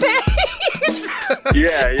Alex's page.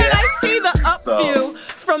 Yeah. And I see the up view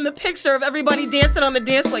from the picture of everybody dancing on the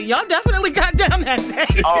dance floor. Y'all definitely got down that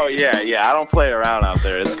day. Oh yeah. I don't play around out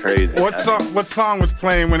there. It's crazy. What song was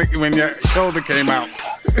playing when your shoulder came out?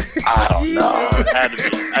 I don't know. It had to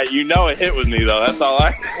be. You know, it hit with me though. That's all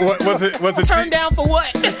I. What was it? Was it turned down for what?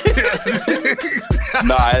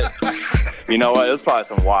 No, you know what? It was probably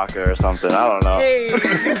some Walker or something. I don't know.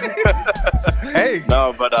 Hey.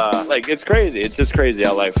 No, but it's crazy. It's just crazy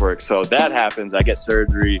how life works. So that happens. I get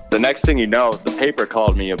surgery. The next thing you know, the paper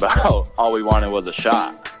called me about all we wanted was a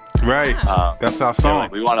shot. Right. That's our song.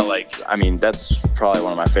 We want to that's probably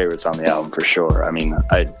one of my favorites on the album for sure. I mean,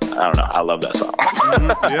 I don't know. I love that song.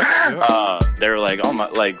 Yeah. They were like, oh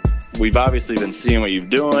my, we've obviously been seeing what you're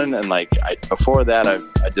doing. And before that, I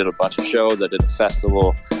did a bunch of shows. I did a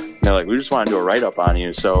festival. And they're like, we just want to do a write-up on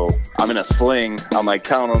you. So I'm in a sling. I'm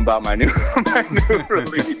telling them about my new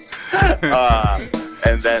release.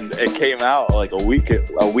 And then it came out a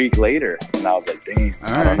week later, and I was like, "Dang,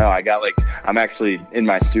 I don't know." I'm actually in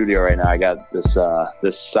my studio right now. I got this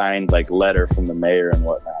signed letter from the mayor and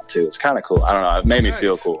whatnot too. It's kind of cool. I don't know. It made me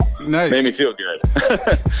feel cool. Nice. Made me feel good.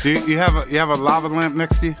 Do you have a lava lamp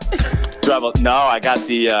next to you? No, I got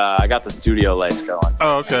the studio lights going.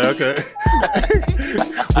 Oh, okay.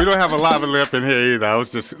 We don't have a lava lamp in here either. I was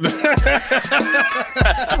just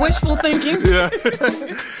wishful thinking. Yeah.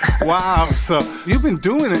 Wow. So you've been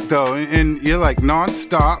doing it though, and you're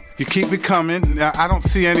nonstop. You keep it coming. I don't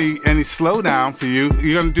see any slowdown for you.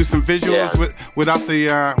 You're gonna do some visuals without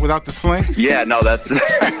the sling. Yeah, no, that's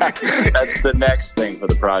that's the next thing for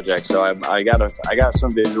the project. So I got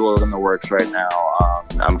some visuals in the works right now.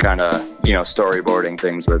 I'm kind of storyboarding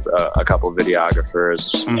things with a couple of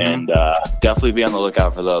videographers, and definitely be on the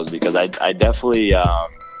lookout for those, because I definitely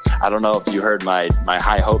I don't know if you heard my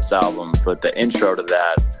High Hopes album, but the intro to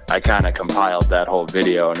that, I kind of compiled that whole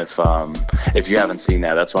video, and if you haven't seen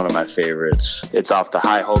that, that's one of my favorites. It's off the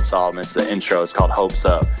High Hopes album. It's the intro. It's called Hopes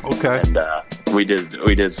Up. Okay. And we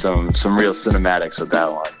did some real cinematics with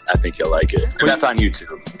that one. I think you'll like it. And that's on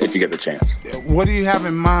YouTube if you get the chance. What do you have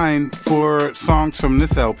in mind for songs from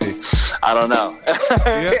this LP? I don't know.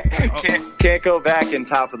 Can't go back, and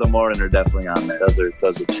Top of the Morning are definitely on there. Those are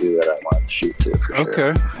two that I want to shoot to for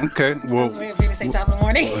sure. Okay. Well, I was waiting for you to say Top of the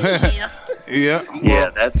Morning. Yeah. Well, yeah,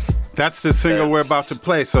 that's the single we're about to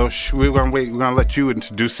play. So we're gonna wait. We're gonna let you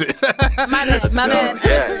introduce it. My bad.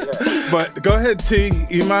 Yeah. But go ahead, T.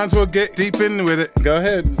 You might as well get deep in with it. Go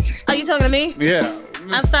ahead. Are you talking to me? Yeah.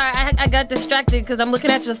 I'm sorry. I got distracted because I'm looking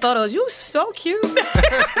at your photos. You so cute. Let's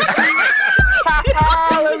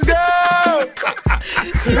go.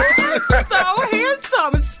 You're so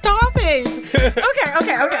handsome. Stop it.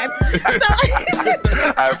 Okay. So,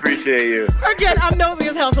 I appreciate you. Again, I'm nosy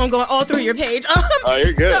as hell, so I'm going all through your page. Oh,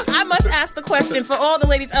 you're good. So I must ask the question for all the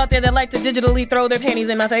ladies out there that like to digitally throw their panties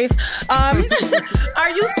in my face. Are you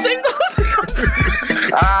single?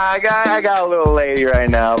 I got a little lady right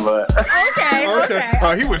now, but Okay.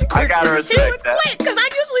 Oh, he was quick. I gotta respect that. Quick, because I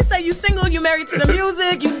usually say you single, you married to the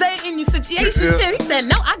music, you dating, you situation shit. He said,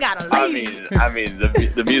 no, I got a lady. I mean,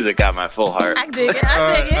 the music got my full heart. I dig it.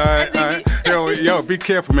 I dig it. Yo, be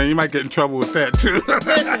careful, man. You might get in trouble with that too.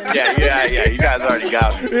 Listen. Yeah. You guys already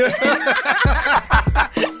got me.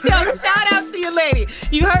 Yo, shout out to your lady.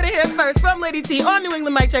 You heard it here first from Lady T on New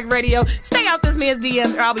England Mic Check Radio. Stay out this man's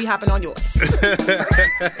DMs or I'll be hopping on yours.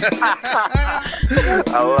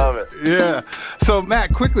 I love it. Yeah. So,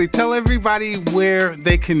 Matt, quickly tell everybody where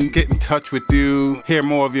they can get in touch with you, hear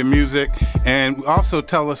more of your music, and also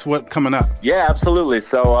tell us what's coming up. Yeah, absolutely.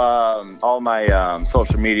 So, all my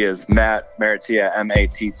social media is Matt Maratea,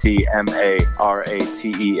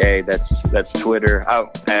 MATTMARATEA. That's Twitter.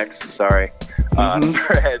 X. Sorry.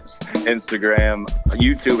 Threads, Instagram,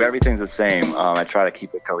 YouTube, everything's the same. I try to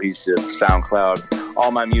keep it cohesive. SoundCloud,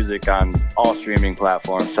 all my music on all streaming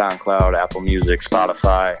platforms, SoundCloud, Apple Music,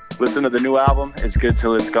 Spotify. Listen to the new album, It's Good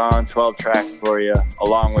Till It's Gone, 12 tracks for you,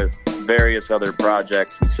 along with various other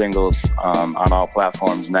projects and singles on all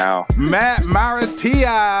platforms now. Matt Maratea.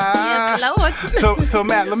 Yes, Lord. So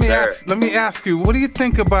Matt, let me ask you, what do you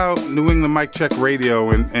think about New England Mic Check Radio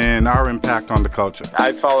and our impact on the culture?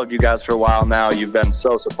 I've followed you guys for a while now. You've been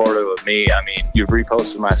so supportive of me. I mean, you've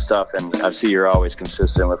reposted my stuff, and I see you're always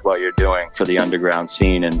consistent with what you're doing for the underground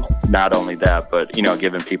scene. And not only that, but,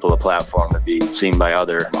 giving people a platform to be seen by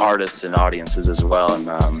other artists and audiences as well. And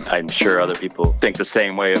I'm sure other people think the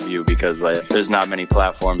same way of you, because there's not many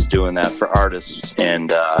platforms doing that for artists, and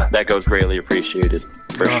that goes greatly appreciated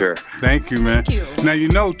for sure. Thank you, man. Thank you.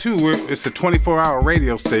 Now, too, it's a 24-hour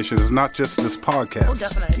radio station. It's not just this podcast. Oh,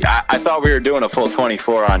 definitely. I thought we were doing a full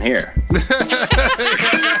 24 on here.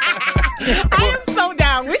 I am so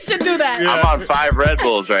down. We should do that. Yeah. I'm on 5 Red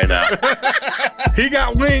Bulls right now. He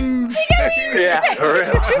got wings. Yeah, for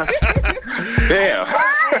real. Damn.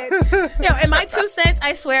 In my 2 cents,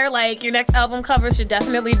 I swear, your next album cover should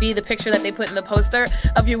definitely be the picture that they put in the poster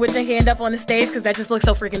of you with your hand up on the stage, because that just looks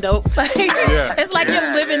so freaking dope. It's like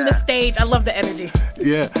you're living the stage. I love the energy.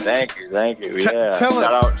 Yeah. Thank you. Yeah. Tell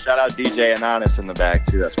us. Shout out DJ Anonymous in the back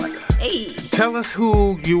too. That's my guy. Hey. Tell us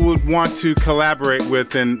who you would want to collaborate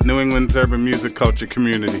with in New England's urban music culture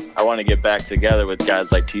community. I want to get back together with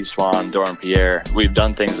guys like T Swan, Doran Pierre. We've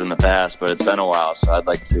done things in the past, but it's been a while, so I'd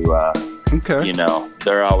like to. Okay.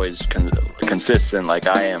 They're always consistent like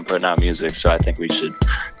I am putting out music, so I think we should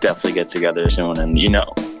definitely get together soon and,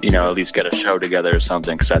 at least get a show together or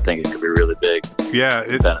something, because I think it could be really big. Yeah.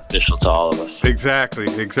 Beneficial to all of us. Exactly.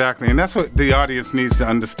 And that's what the audience needs to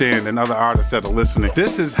understand, and other artists that are listening.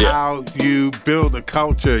 This is how you build a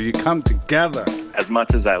culture. You come together. As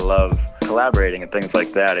much as I love collaborating and things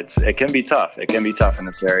like that, it can be tough. It can be tough in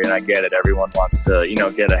this area, and I get it. Everyone wants to,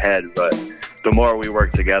 get ahead, but the more we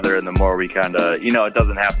work together and the more we kind of, it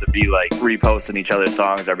doesn't have to be like reposting each other's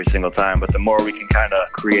songs every single time, but the more we can kind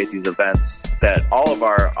of create these events that all of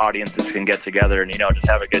our audiences can get together and, just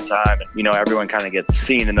have a good time. And, everyone kind of gets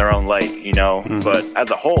seen in their own light, but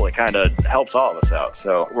as a whole, it kind of helps all of us out.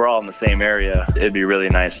 So we're all in the same area. It'd be really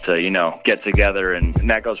nice to, get together, and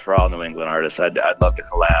that goes for all New England artists. I'd love to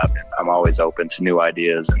collab, and I'm always open to new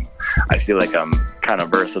ideas, and I feel like I'm kind of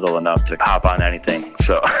versatile enough to hop on anything.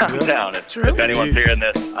 So I'm down. If anyone's hearing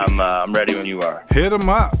this, I'm ready when you are. Hit them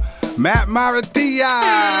up. Matt Maratia.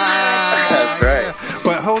 That's right.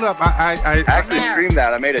 But hold up, I actually streamed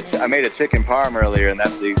that. I made a chicken parm earlier, and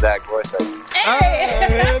that's the exact voice I used.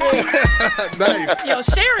 Hey. Nice. Yo,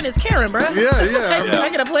 Sharon is Karen, bro. Yeah. I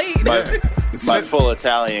get a plate. My full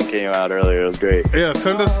Italian came out earlier. It was great. Yeah,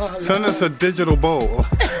 send us a digital bowl.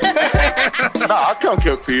 No, I'll come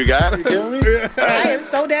cook for you guys. You kidding me? I am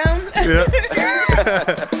so down. Yeah.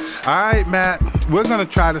 All right, Matt. We're gonna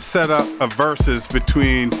try to set up a versus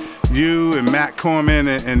between you and Matt Corman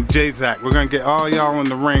and J-Zack. We're gonna get all y'all in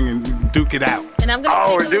the ring and duke it out. And I'm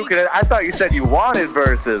gonna we're duking it. I thought you said you wanted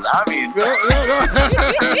verses. I mean,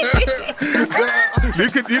 you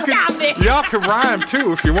could y'all can rhyme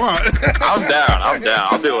too if you want. I'm down.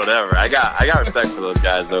 I'll do whatever. I got respect for those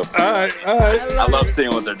guys though. All right. I love seeing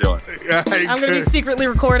what they're doing. I'm gonna be secretly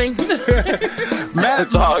recording. Matt,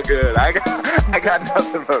 it's all good. I got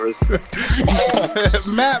nothing but respect.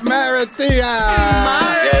 Matt Maratia.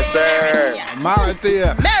 Yes, sir.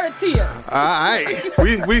 Maratia. Maratia. All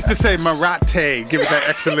right. We used to say Marate. Give it that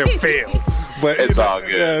extra little feel. But it's all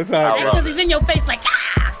good. Yeah, it's all good. Because he's in your face like,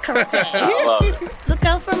 karate. I love it. Look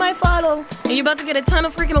out for my follow. And you're about to get a ton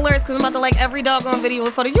of freaking alerts because I'm about to like every doggone video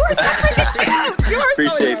with photo. You are so freaking cute. You are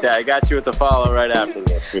Appreciate that. I got you with the follow right after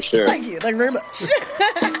this, for sure. Thank you. Thank you very much.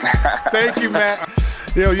 Thank you, Matt.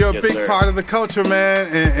 You're a big part of the culture, man,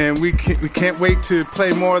 and we can't wait to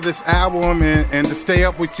play more of this album and to stay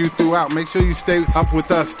up with you throughout. Make sure you stay up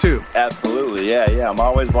with us, too. Absolutely, yeah. I'm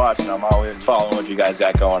always watching. I'm always following what you guys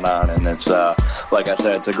got going on, and it's, like I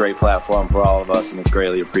said, it's a great platform for all of us, and it's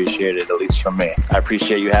greatly appreciated, at least from me. I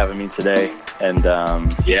appreciate you having me today, and,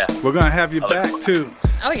 yeah. We're going to have you back, too.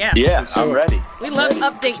 Oh, yeah. Yeah, sure. I'm ready. We love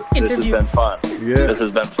update interviews. This has been fun. Yeah. This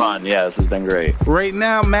has been fun. Yeah, this has been great. Right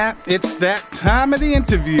now, Matt, it's that time of the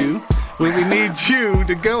interview where we need you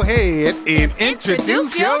to go ahead and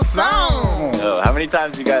introduce your song. Oh, how many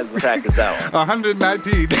times you guys practice that one?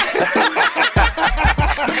 119.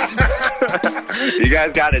 You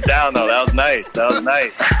guys got it down, though. That was nice.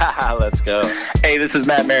 Let's go. Hey, this is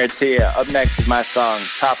Matt Maratia. Up next is my song,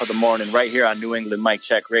 Top of the Morning, right here on New England Mic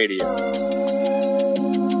Check Radio.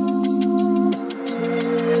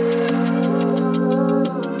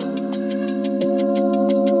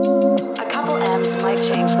 Might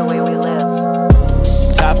change the way we live.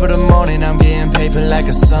 Top of the morning, I'm getting paper like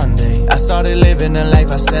a Sunday. I started living the life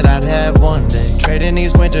I said I'd have one day. Trading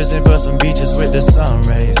these winters in for some beaches with the sun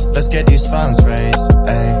rays. Let's get these funds raised,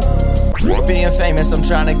 ayy. Being famous, I'm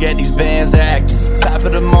trying to get these bands active. Top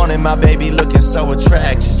of the morning, my baby looking so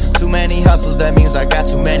attractive. Too many hustles, that means I got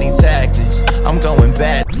too many tactics. I'm going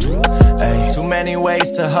bad, ayy. Too many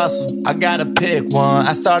ways to hustle, I gotta pick one.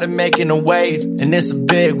 I started making a wave, and it's a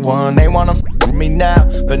big one. They wanna with me now,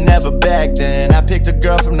 but never back then. I picked a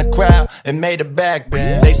girl from the crowd and made her back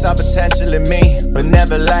bend. They saw potential in me, but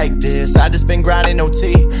never like this. I just been grinding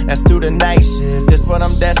OT, that's through the night shift. This what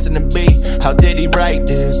I'm destined to be, how did he write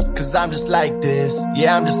this? Cause I'm just like this,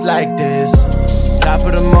 yeah, I'm just like this. Top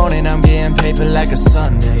of the morning, I'm getting paper like a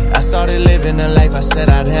Sunday. I started living the life I said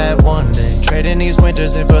I'd have one day. Trading these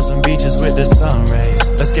winters in for some beaches with the sun rays.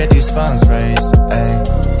 Let's get these funds raised, ayy.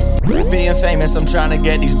 Being famous, I'm trying to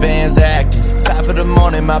get these bands active. Top of the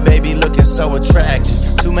morning, my baby looking so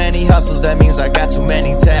attractive. Too many hustles, that means I got too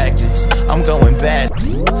many tactics. I'm going bad,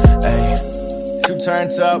 ayy. Two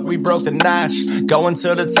turned up, we broke the notch. Going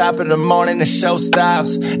to the top of the morning, the show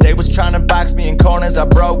stops. They was trying to box me in corners, I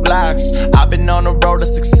broke blocks. I've been on the road to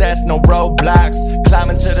success, no roadblocks.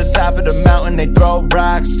 Climbing to the top of the mountain, they throw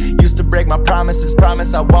rocks. Used to break my promises,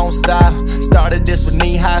 promise I won't stop. Started this with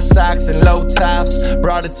knee-high socks and low tops.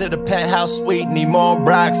 Brought it to the penthouse suite, need more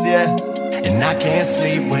rocks, yeah. And I can't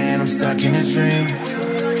sleep when I'm stuck in a dream.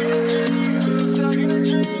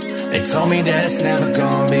 They told me that it's never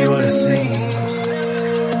gonna be what it seems.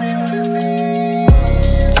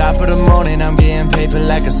 Top of the morning, I'm getting paper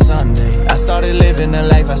like a Sunday. I started living the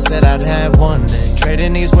life I said I'd have one day.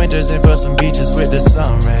 Trading these winters in for some beaches with the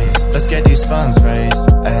sun rays. Let's get these funds raised,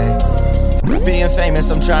 ayy. Being famous,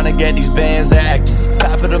 I'm trying to get these bands active.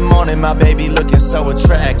 Top of the morning, my baby looking so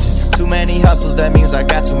attractive. Too many hustles, that means I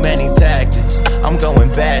got too many tactics. I'm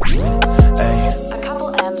going bad, ayy. A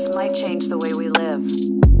couple M's might change the way we live.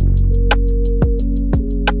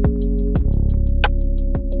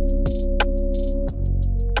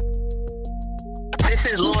 This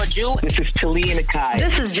is Lord Jew. This is Talia Nakai.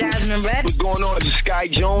 This is Jasmine Red. What's going on? This is Sky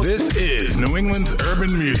Jones. This is New England's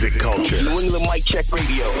urban music culture. New England Mic Check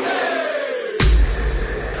Radio.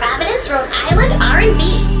 Providence, Rhode Island R&B.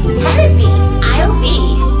 Hennessy,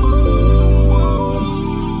 IOB.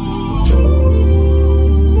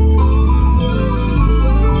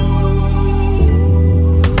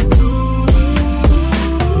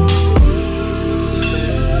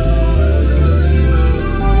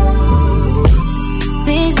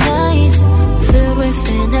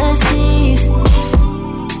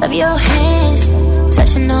 hands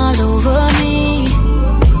touching all over me.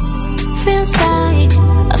 Feels like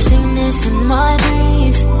I've seen this in my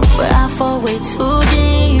dreams, where I fall way too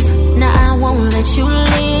deep. Now I won't let you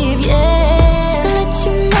leave, yeah. So let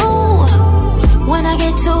you know, when I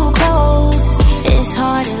get too close, it's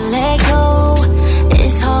hard to let go.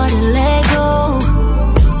 It's hard to let go.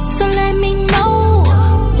 So let me know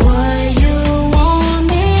what you want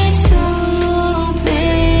me to be.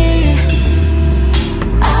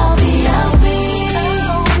 I'll be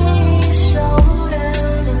shoulder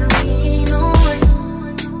to lean on.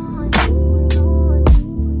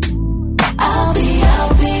 I'll be,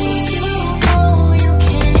 you know you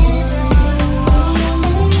can't do it,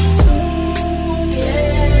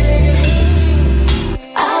 yeah.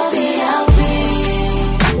 I'll be,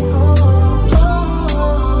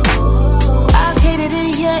 I'll cater to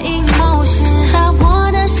your emotion. I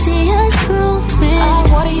wanna see us growing. I'll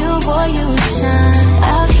water you, boy, you shine.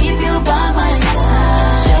 I'll keep you by my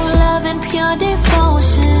side. Show love and pure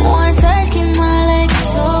devotion. One touch, keep my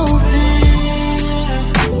legs open.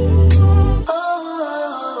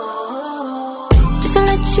 Just to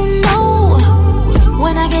let you know,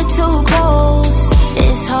 when I get too close,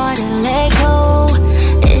 it's hard to let go.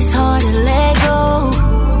 It's hard to let go.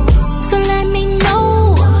 So let me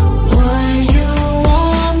know what you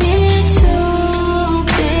want me to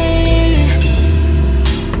be.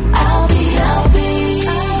 I'll be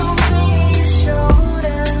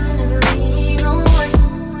shoulder to lean on.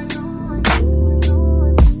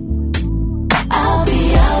 I'll be,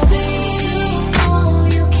 you know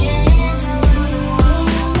you can't do it,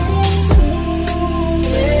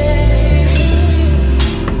 yeah.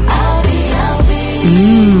 I'll be.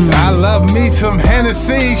 I love me some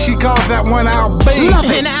Hennessy. She calls that one I'll be.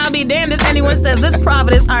 And I'll be damned if anyone says this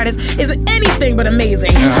Providence artist is anything but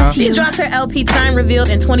amazing. She dropped her LP Time Revealed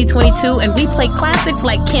in 2022, and we play classics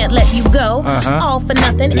like Can't Let You Go, All for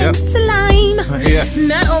Nothing, and Slime. Yes.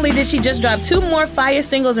 Not only did she just drop 2 more fire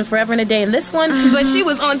singles in Forever and a Day in this one, but she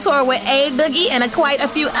was on tour with A Boogie and quite a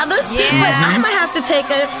few others. But I might have to take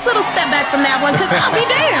a little step back from that one, because I'll be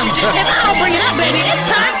damned if I don't bring it up, baby. It's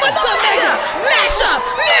time for the Mega Mashup.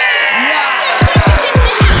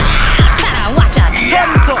 Watch out.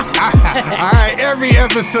 All right, every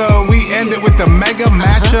episode we end it with the Mega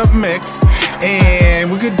Mashup Mix,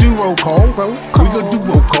 and we could do roll call. We could do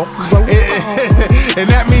roll call, and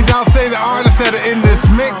that means I'll say the artists that are in this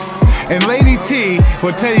mix, and Lady T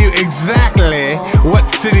will tell you exactly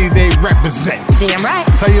what city they represent. Damn right.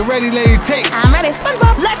 So you ready, Lady T? I'm ready.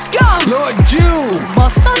 SpongeBob, let's go. Lord Jew,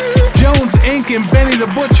 Boston. Jones Inc. and Benny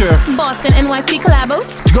the Butcher, Boston NYC collabo.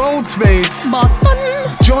 Goldspace, Boston.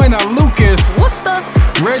 Joyner Lucas, Worcester.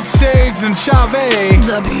 Red Shades and Chavez,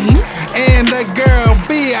 The Bean. and the girl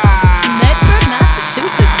B.I. Medford,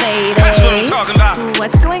 Massachusetts, baby. That's what I'm talking about.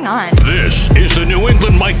 What's going on? This is the New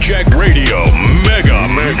England Mic Check Radio Mega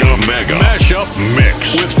Mashup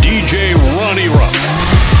Mix with DJ Ronnie Ruff.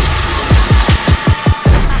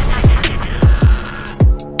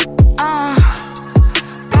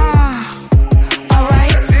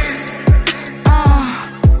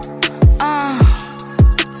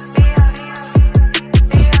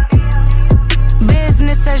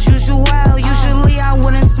 Business as usual. Usually I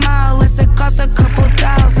wouldn't smile unless it costs a couple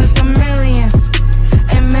thousands and millions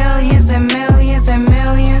and millions and millions and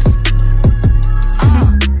millions.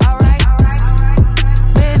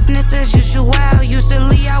 Business as usual.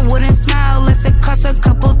 Usually I wouldn't smile unless it costs a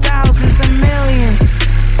couple thousands and millions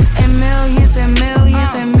and millions and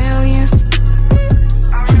millions and millions.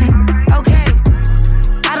 Okay,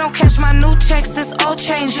 I don't cash my new checks, this old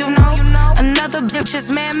change, you know. Another bitch's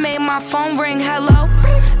man made my phone ring, hello.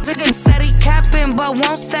 Nigga said he capping but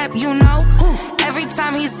won't step, you know. Every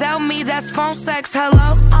time he sell me, that's phone sex,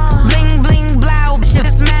 hello. Bling bling blow, shit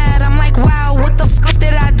is mad, I'm like wow, what the fuck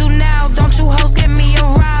did I do now? Don't you hoes get me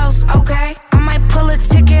aroused, okay? I might pull a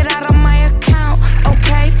ticket out of my account,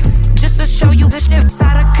 okay? Just to show you this shit's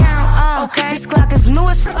out of count, okay? This clock is new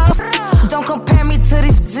as fuck. Don't compare me to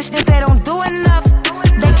these positions, they don't do enough.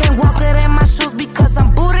 They can't walk it in my shoes because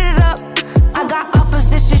I'm booted up. I got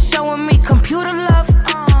opposition showing me computer love.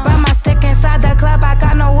 Brought my stick inside the club, I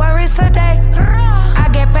got no worries today. I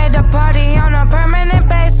get paid to party on a permanent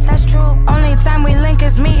base. That's true. Only time we link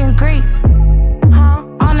is meet and greet.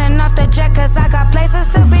 On and off the jet, cause I got places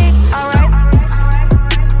to be. Alright.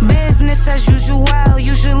 Business as usual.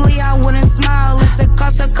 Usually I wouldn't smile unless it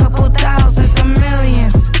costs a couple thousands and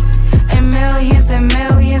millions and millions and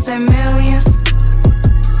millions and millions.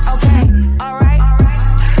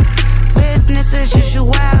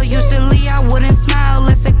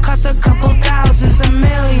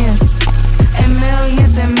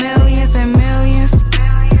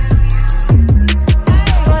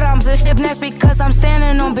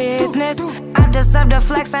 own business. I deserve the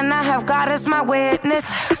flex and I have God as my witness.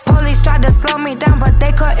 Police tried to slow me down, but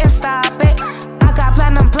they couldn't stop it. I got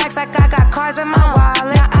platinum plaques like I got cars in my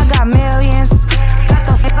wallet. I got millions. Got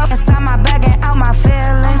the f inside my bag and out my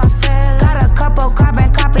feelings. Got a couple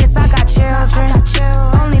carbon copies, I got children.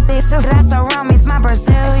 Only bitches that's around me's my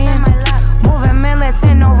Brazilian. Moving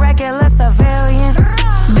militant, no regular civilian.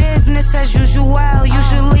 Business as usual,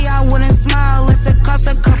 usually I wouldn't smile. Unless it costs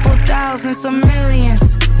a couple thousands of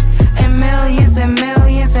millions. And millions and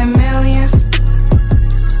millions and millions.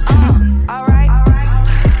 Alright.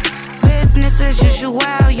 Business as usual,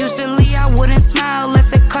 usually I wouldn't smile.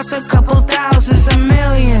 Unless it costs a couple thousands of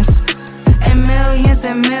millions. And millions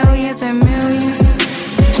and millions and millions.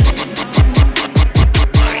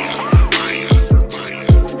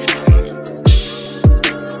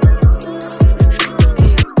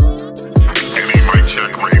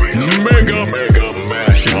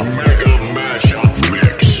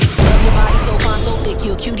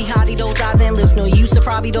 Cutie hottie, those eyes and lips. No use to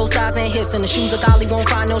probably those thighs and hips. And the shoes of golly won't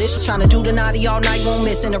find no dish. Trying to do the naughty all night, won't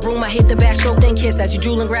miss. In the room, I hit the backstroke, then kiss. As you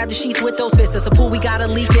drool and grab the sheets with those fists. It's a pool, we got a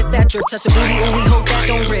leak, it's that drip. Touch a booty, ooh, we hope that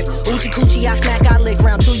don't rip. Oochie coochie, I smack, I lick.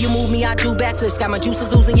 Round two, you move me, I do backflips. Got my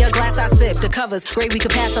juices oozing your glass, I sip. The covers, great, we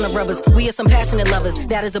could pass on the rubbers. We are some passionate lovers,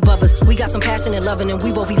 that is above us. We got some passionate loving, and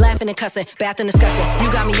we both be laughing and cussing. Bath and discussion.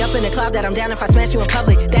 You got me up in the cloud that I'm down if I smash you in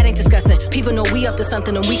public. That ain't disgusting. People know we up to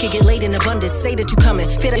something, and we could get laid in abundance. Say that you coming.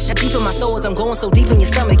 Fit that shit deep in my soul as I'm going so deep in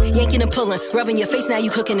your stomach. Yanking and pulling, rubbing your face, now you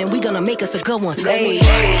cooking, and we gonna make us a good one. Let me hit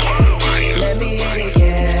it, let me hit it,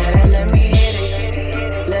 yeah. Let me hit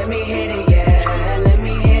it, let me hit it, yeah. Let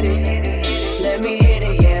me hit it, let me hit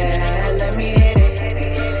it, yeah. Let me hit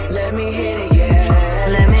it, let me hit it, yeah.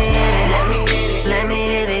 Let me hit it, let me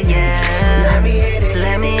hit it, yeah. Let me hit it,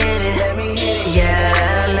 let me hit it, let me hit it, yeah.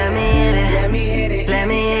 Let me hit it, let me hit it, let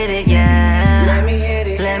me hit it, yeah. Let me hit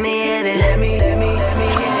it, let me hit it, let me hit it.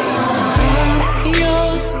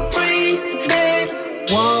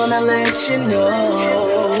 Wanna let you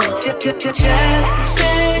know, just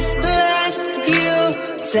say less, you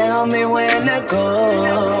tell me when to go.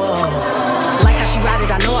 Like how she ride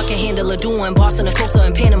it, I know I can handle her. Doing Boston, the coaster,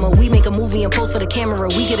 and Panama. We make a movie and post for the camera.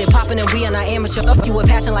 We get it poppin' and we are not amateur. Up you with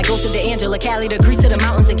passion like Ghost of D'Angela. Cali to Greece to the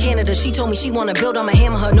mountains in Canada. She told me she wanna build, I'ma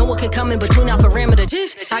hammer her. No one could come in between our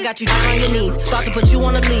parameters. I got you down on your knees, about to put you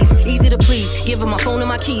on the lease. Easy to please, give her my phone and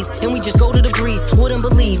my keys, and we just go to the breeze. Wouldn't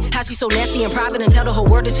believe how she so nasty and private and tell the whole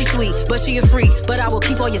world that she's sweet. But she a freak, but I will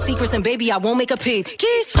keep all your secrets and baby, I won't make a peep.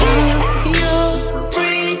 Jeez. You're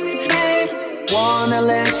free, babe. Wanna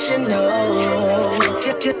let you know.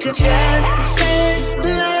 Just say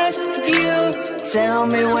less, you tell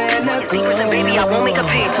me when to go. Baby, I won't make a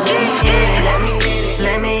peep. Let me hit it,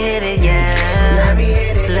 let me hit it, yeah. Let me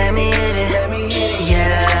hit it, let me hit it, let me hit it,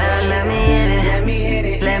 yeah. Let me hit it, let me hit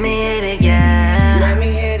it, let me hit it, yeah. Let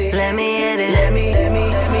me hit it, let me hit it, let me hit it.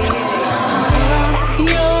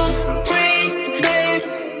 You're free, babe.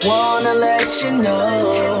 Wanna let you know.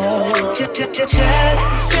 Just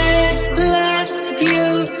say less,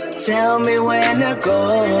 you tell me when to go.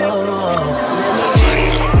 Let me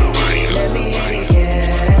hit it, let me hit it, yeah.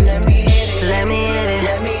 Let me hit it, let me hit it,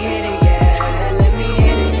 let me hit it, yeah. Let me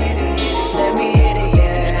hit it, let me hit it,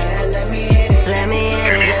 yeah. Let me hit it, let me hit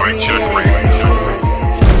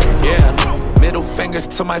it. Yeah, middle fingers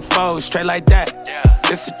to my foes, straight like that.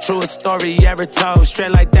 This the truest story ever told,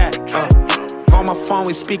 straight like that. On my phone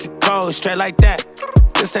we speaking code, straight like that.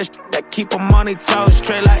 This that shit that keep them on their toes,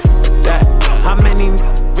 straight like that. How many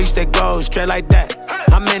reach their goals, straight like that?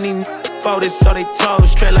 How many folded so they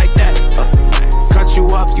toes, straight like that? Cut you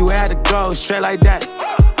off, you had to go, straight like that.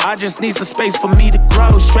 I just need some space for me to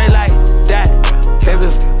grow, straight like that. If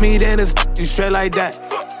it's me, then it's you, straight like that.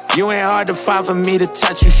 You ain't hard to find for me to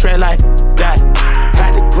touch you, straight like that.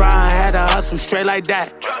 Had to grind, had to hustle, straight like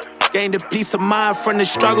that. Gained a peace of mind from the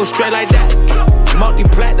struggle, straight like that.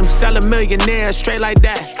 Multi-platinum, sell a millionaire, straight like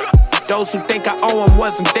that. Those who think I owe them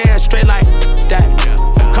wasn't there, straight like that.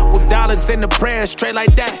 A couple dollars in the prayer, straight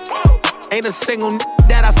like that. Ain't a single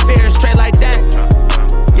that I fear, straight like that.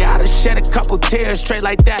 Yeah, I done shed a couple tears, straight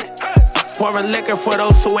like that. Pouring liquor for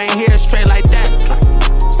those who ain't here, straight like that.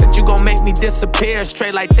 Said you gon' make me disappear,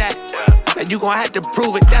 straight like that. And you gon' have to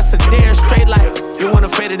prove it, that's a dare, straight like. You wanna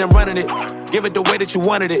fade it and running it, give it the way that you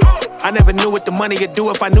wanted it. I never knew what the money could do.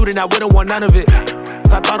 If I knew, then I wouldn't want none of it.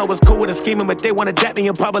 I thought I was cool with the scheming, but they wanna dap me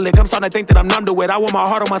in public. I'm starting to think that I'm numb to it. I want my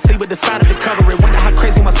heart on my sleeve, but decided to cover it. Wonder how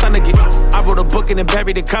crazy my son to get. I wrote a book and then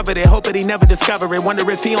buried it, covered it. Hope that he never discovered it. Wonder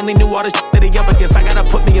if he only knew all the shit that he up against. I gotta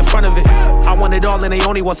put me in front of it. I want it all and they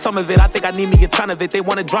only want some of it. I think I need me a ton of it. They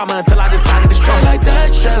wanted drama until I decided to straight like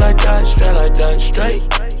that, straight like that, straight like that, straight.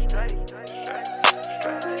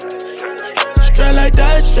 Straight like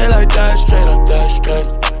that, straight like that, straight like that, straight.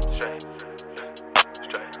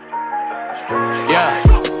 Yeah,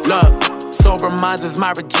 look, sober minds is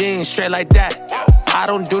my regime, straight like that. I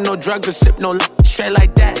don't do no drugs or sip no straight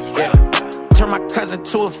like that. Yeah, turn my cousin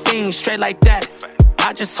to a fiend, straight like that.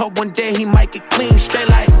 I just hope one day he might get clean, straight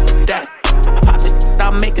like that. Pop it,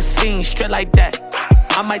 I'll make a scene, straight like that.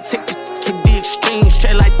 I might take this to the extreme,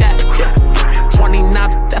 straight like that. Yeah, 29,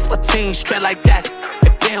 that's my team, straight like that.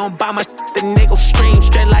 If they don't buy my then they go stream,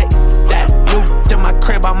 straight like that. New in my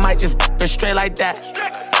crib, I might just her straight like that.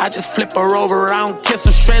 I just flip her over, I don't kiss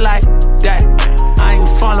her, straight like that. I ain't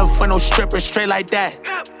falling for no stripper, straight like that.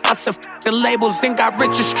 I said f the labels and got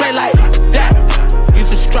richer, straight like that.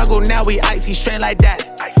 Used to struggle, now we icy, straight like that.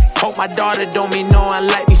 Hope my daughter don't mean no one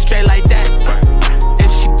like me, straight like that.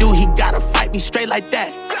 If she do, he gotta fight me, straight like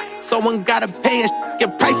that. Someone gotta pay and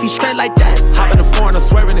get pricey, straight like that. Hop in the foreign, I'm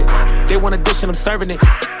swerving it. They want a dish and I'm serving it.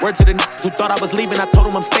 Word to the who thought I was leaving, I told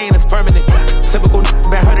them I'm staying, it's permanent. Typical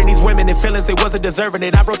been hurting these women and feelings they wasn't deserving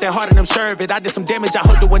it. I broke their heart and I'm sure of it. I did some damage, I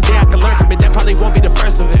hope that one day I can learn from it. That probably won't be the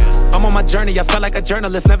first of it. I'm on my journey, I felt like a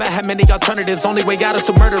journalist. Never had many alternatives, only way out is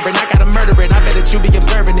to murder it. I gotta murder it, I bet that you be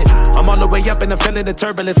observing it. I'm all the way up and I'm feeling the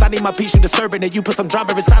turbulence. I need my peace, you disturbing it. You put some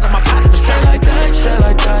drama inside of my pocket. Straight like that, straight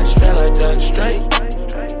like that, straight like that, straight.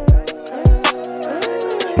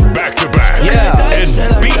 Back to back,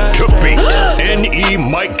 and beat to beat, NE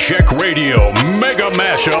Mic Check Radio Mega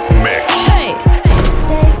Mashup Mix. Hey.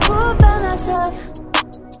 Stay cool by myself,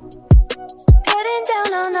 cutting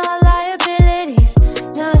down on all liabilities,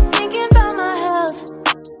 not thinking about my health,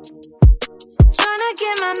 trying to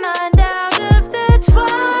get my mind out of the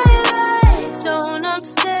twilight zone. I'm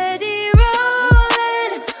steady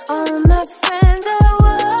rolling, all my friends I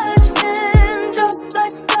watch them drop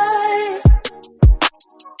like fire.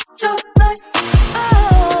 Drop like,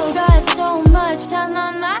 oh, got so much time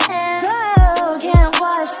on my hands. Oh, can't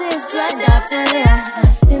wash this blood off it.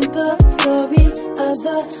 A simple story of a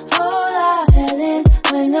hole I fell in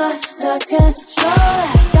when I lost control.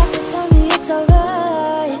 Doctor tell me it's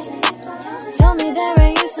alright. Tell me there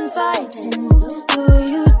ain't use in fighting. Do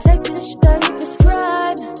you take the shit that you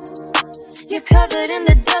prescribe? You're covered in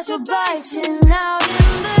the dust, we're biting out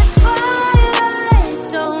in the twilight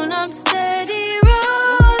zone. I'm steady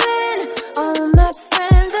rolling. All my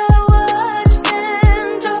friends, I watch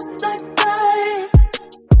them drop like flies.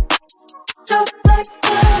 Drop like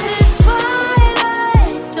flies.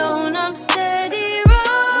 Twilight zone, I'm steady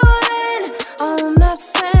rolling. All my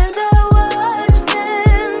friends, I watch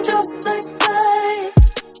them drop like flies.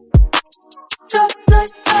 Drop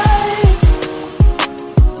like flies.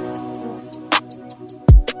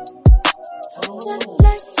 Drop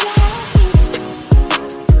like flies.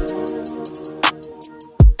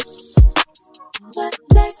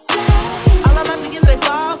 All of my chickens, they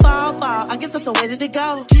fall, fall, fall. I guess that's the way that it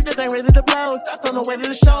go. Keep the thing ready to blow. Stopped on the way to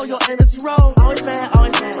the show. Your aim roll. Always mad,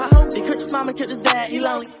 always sad. My hope, they killed his mama, killed his dad. He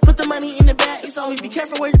lonely. Put the money in the bag. It's on me. Be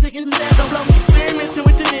careful where you taking the dad. Don't blow me. Experimenting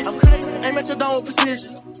with the bitch. Okay, aim at your dome with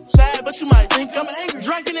precision. Sad, but you might think I'm angry.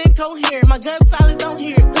 Drinking incoherent. My gun solid, don't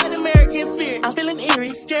hear it. That American spirit. I'm feeling eerie.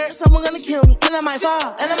 Scared someone gonna kill me. And I might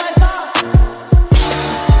fall. And I might fall.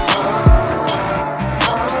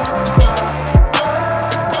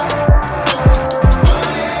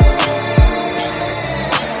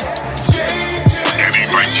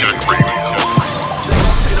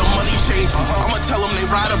 Tell them they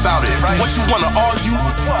right about it. What you wanna argue?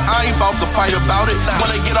 I ain't about to fight about it.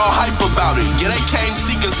 Wanna get all hype about it. Yeah, they came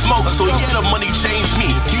seeking smoke, so yeah, the money changed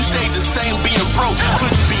me. You stayed the same being broke,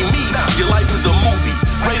 couldn't be me. Your life is a movie,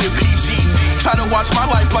 rated PG. Try to watch my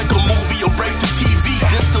life like a movie or break the TV.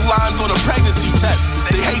 This the lines on a pregnancy test.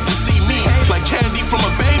 They hate to see me like candy from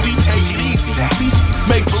a baby. Take it easy. These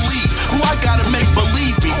make believe. Who I gotta make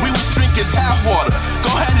believe me? We was drinking tap water.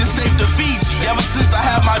 Go ahead and save the Fiji. Ever since I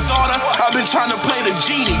had my daughter, I've been trying to play the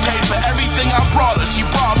genie. Paid for everything I brought her. She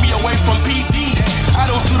brought me away from PDs. I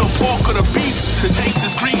don't do the pork or the beef. The taste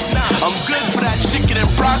is greasy. I'm good for that chicken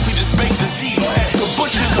and broccoli. Just bake the ziti. The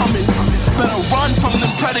butcher coming. Better run from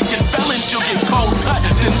them predicate felons. You'll get cold cut,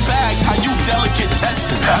 then bagged. How you delicate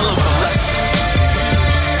testing? Hell of a lesson.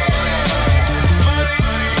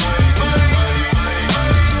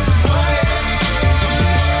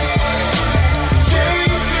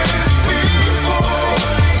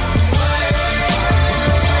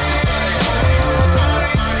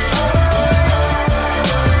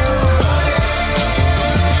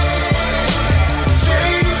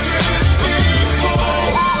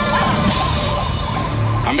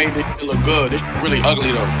 I made this shit look good. This shit really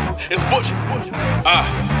ugly though. It's bullshit.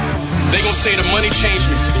 They gon' say the money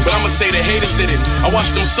changed me, but I'ma say the haters did it. I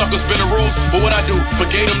watched them suckers bend the rules, but what I do,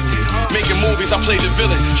 forgave them. Making movies, I played the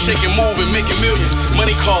villain, shaking, moving, making millions.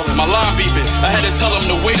 Money calling, my line beeping. I had to tell them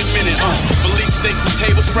to wait a minute. Philippe steak from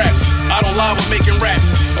table scraps. I don't lie with making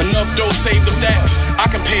raps. Enough dough saved up that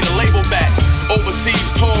I can pay the label back.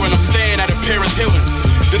 Overseas touring, I'm staying at a Paris Hilton.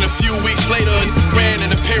 Then a few weeks later, ran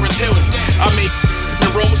in a Paris Hilton. I made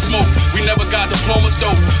aroma smoke. We never got diplomas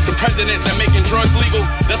though. The president that making drugs legal,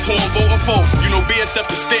 that's who I'm voting for. You know, BSF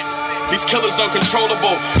the stick. These killers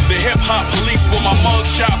uncontrollable. The hip-hop police with my mug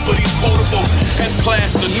shot for these quotables.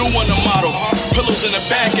 S-Class, the new one, the model. Pillows in the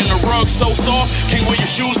back and the rug so soft, can't wear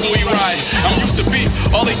your shoes when we ride. I'm used to beef,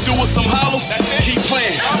 all they do is some hollows. Keep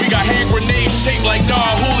playing, we got hand grenades shaped like Don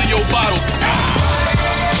Julio bottles.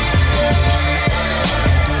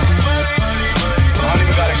 I don't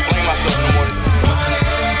even gotta explain myself no more.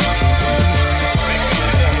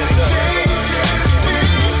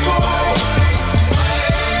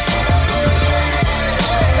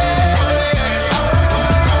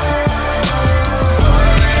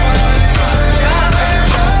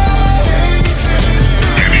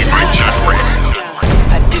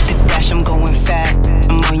 I'm going fast,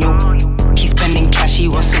 I'm on your. Keep spending cash, he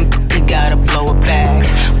wants some. You gotta blow a bag,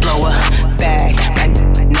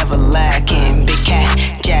 never lacking. Big cat,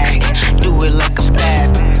 jack, do it like a bad.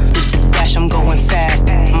 With the dash, I'm going fast,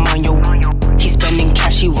 I'm on your. Keep spending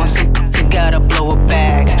cash, he wants some. You gotta blow a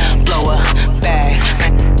bag,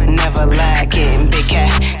 never lacking. Big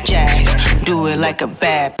cat, jack, do it like a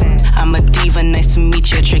bad. I'm a diva, nice to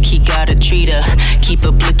meet you. Tricky, gotta treat her. Keep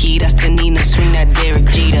a blicky, that's the Nina. Swing that Derek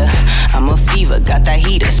Jeter. I'm a fever, got that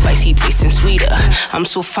heater. Spicy tasting sweeter. I'm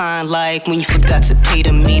so fine, like when you forgot to pay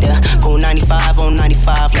the meter. Go 95 on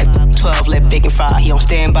 95, like 12, let bacon fry. He don't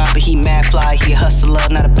stand by, but he mad fly. He a hustler,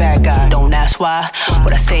 not a bad guy. Don't ask why.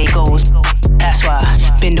 What I say goes. That's why.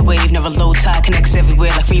 Bend the wave, never low tide. Connects everywhere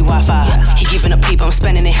like free Wi-Fi. He giving up paper, I'm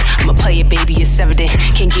spending it. I'm a player, baby, it's evident.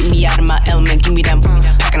 Can't get me out of my element. Give me that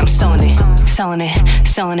pack and I'm selling it. Selling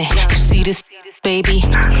it. You see this, baby? You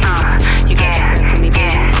can't get that for me,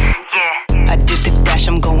 baby. I did the dash,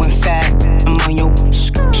 I'm going fast. I'm on your.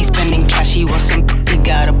 Keep spending cash, he wants some. You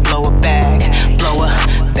gotta blow a bag.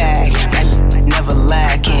 Never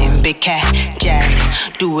lacking. Big cat, jack,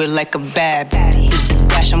 do it like a bad. Did the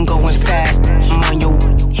dash, I'm going fast. I'm on your.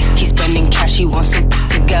 Keep spending cash, he wants some.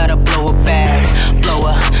 You gotta blow a bag.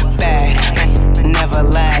 Never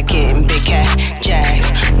lacking. Big cat, jack,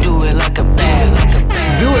 do it like a bad.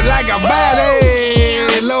 Do it like a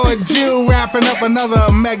baddie. Lord Jew wrapping up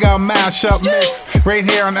another mega mashup mix right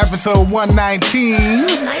here on episode 119.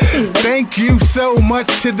 Thank you so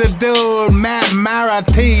much to the dude, Matt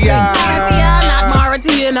Maratia. Not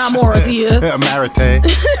Maratia, not Moratia. Marate.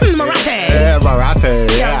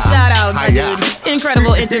 Yo, shout out, my dude.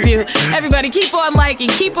 Incredible interview. Everybody, keep on liking,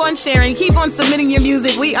 keep on sharing, keep on submitting your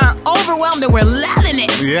music. We are overwhelmed and we're loving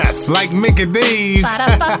it. Yes, like Mickey D's.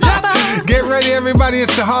 Get ready, everybody.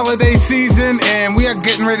 It's the holiday season, and we are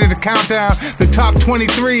getting ready to count down the top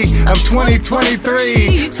 23 of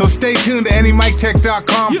 2023. So stay tuned to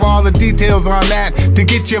AnyMicCheck.com for all the details on that to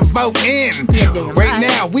get your vote in. Right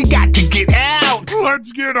now, we got to get out.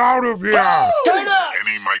 Let's get out of here. Turn up.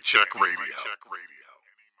 Any Mic Check Radio.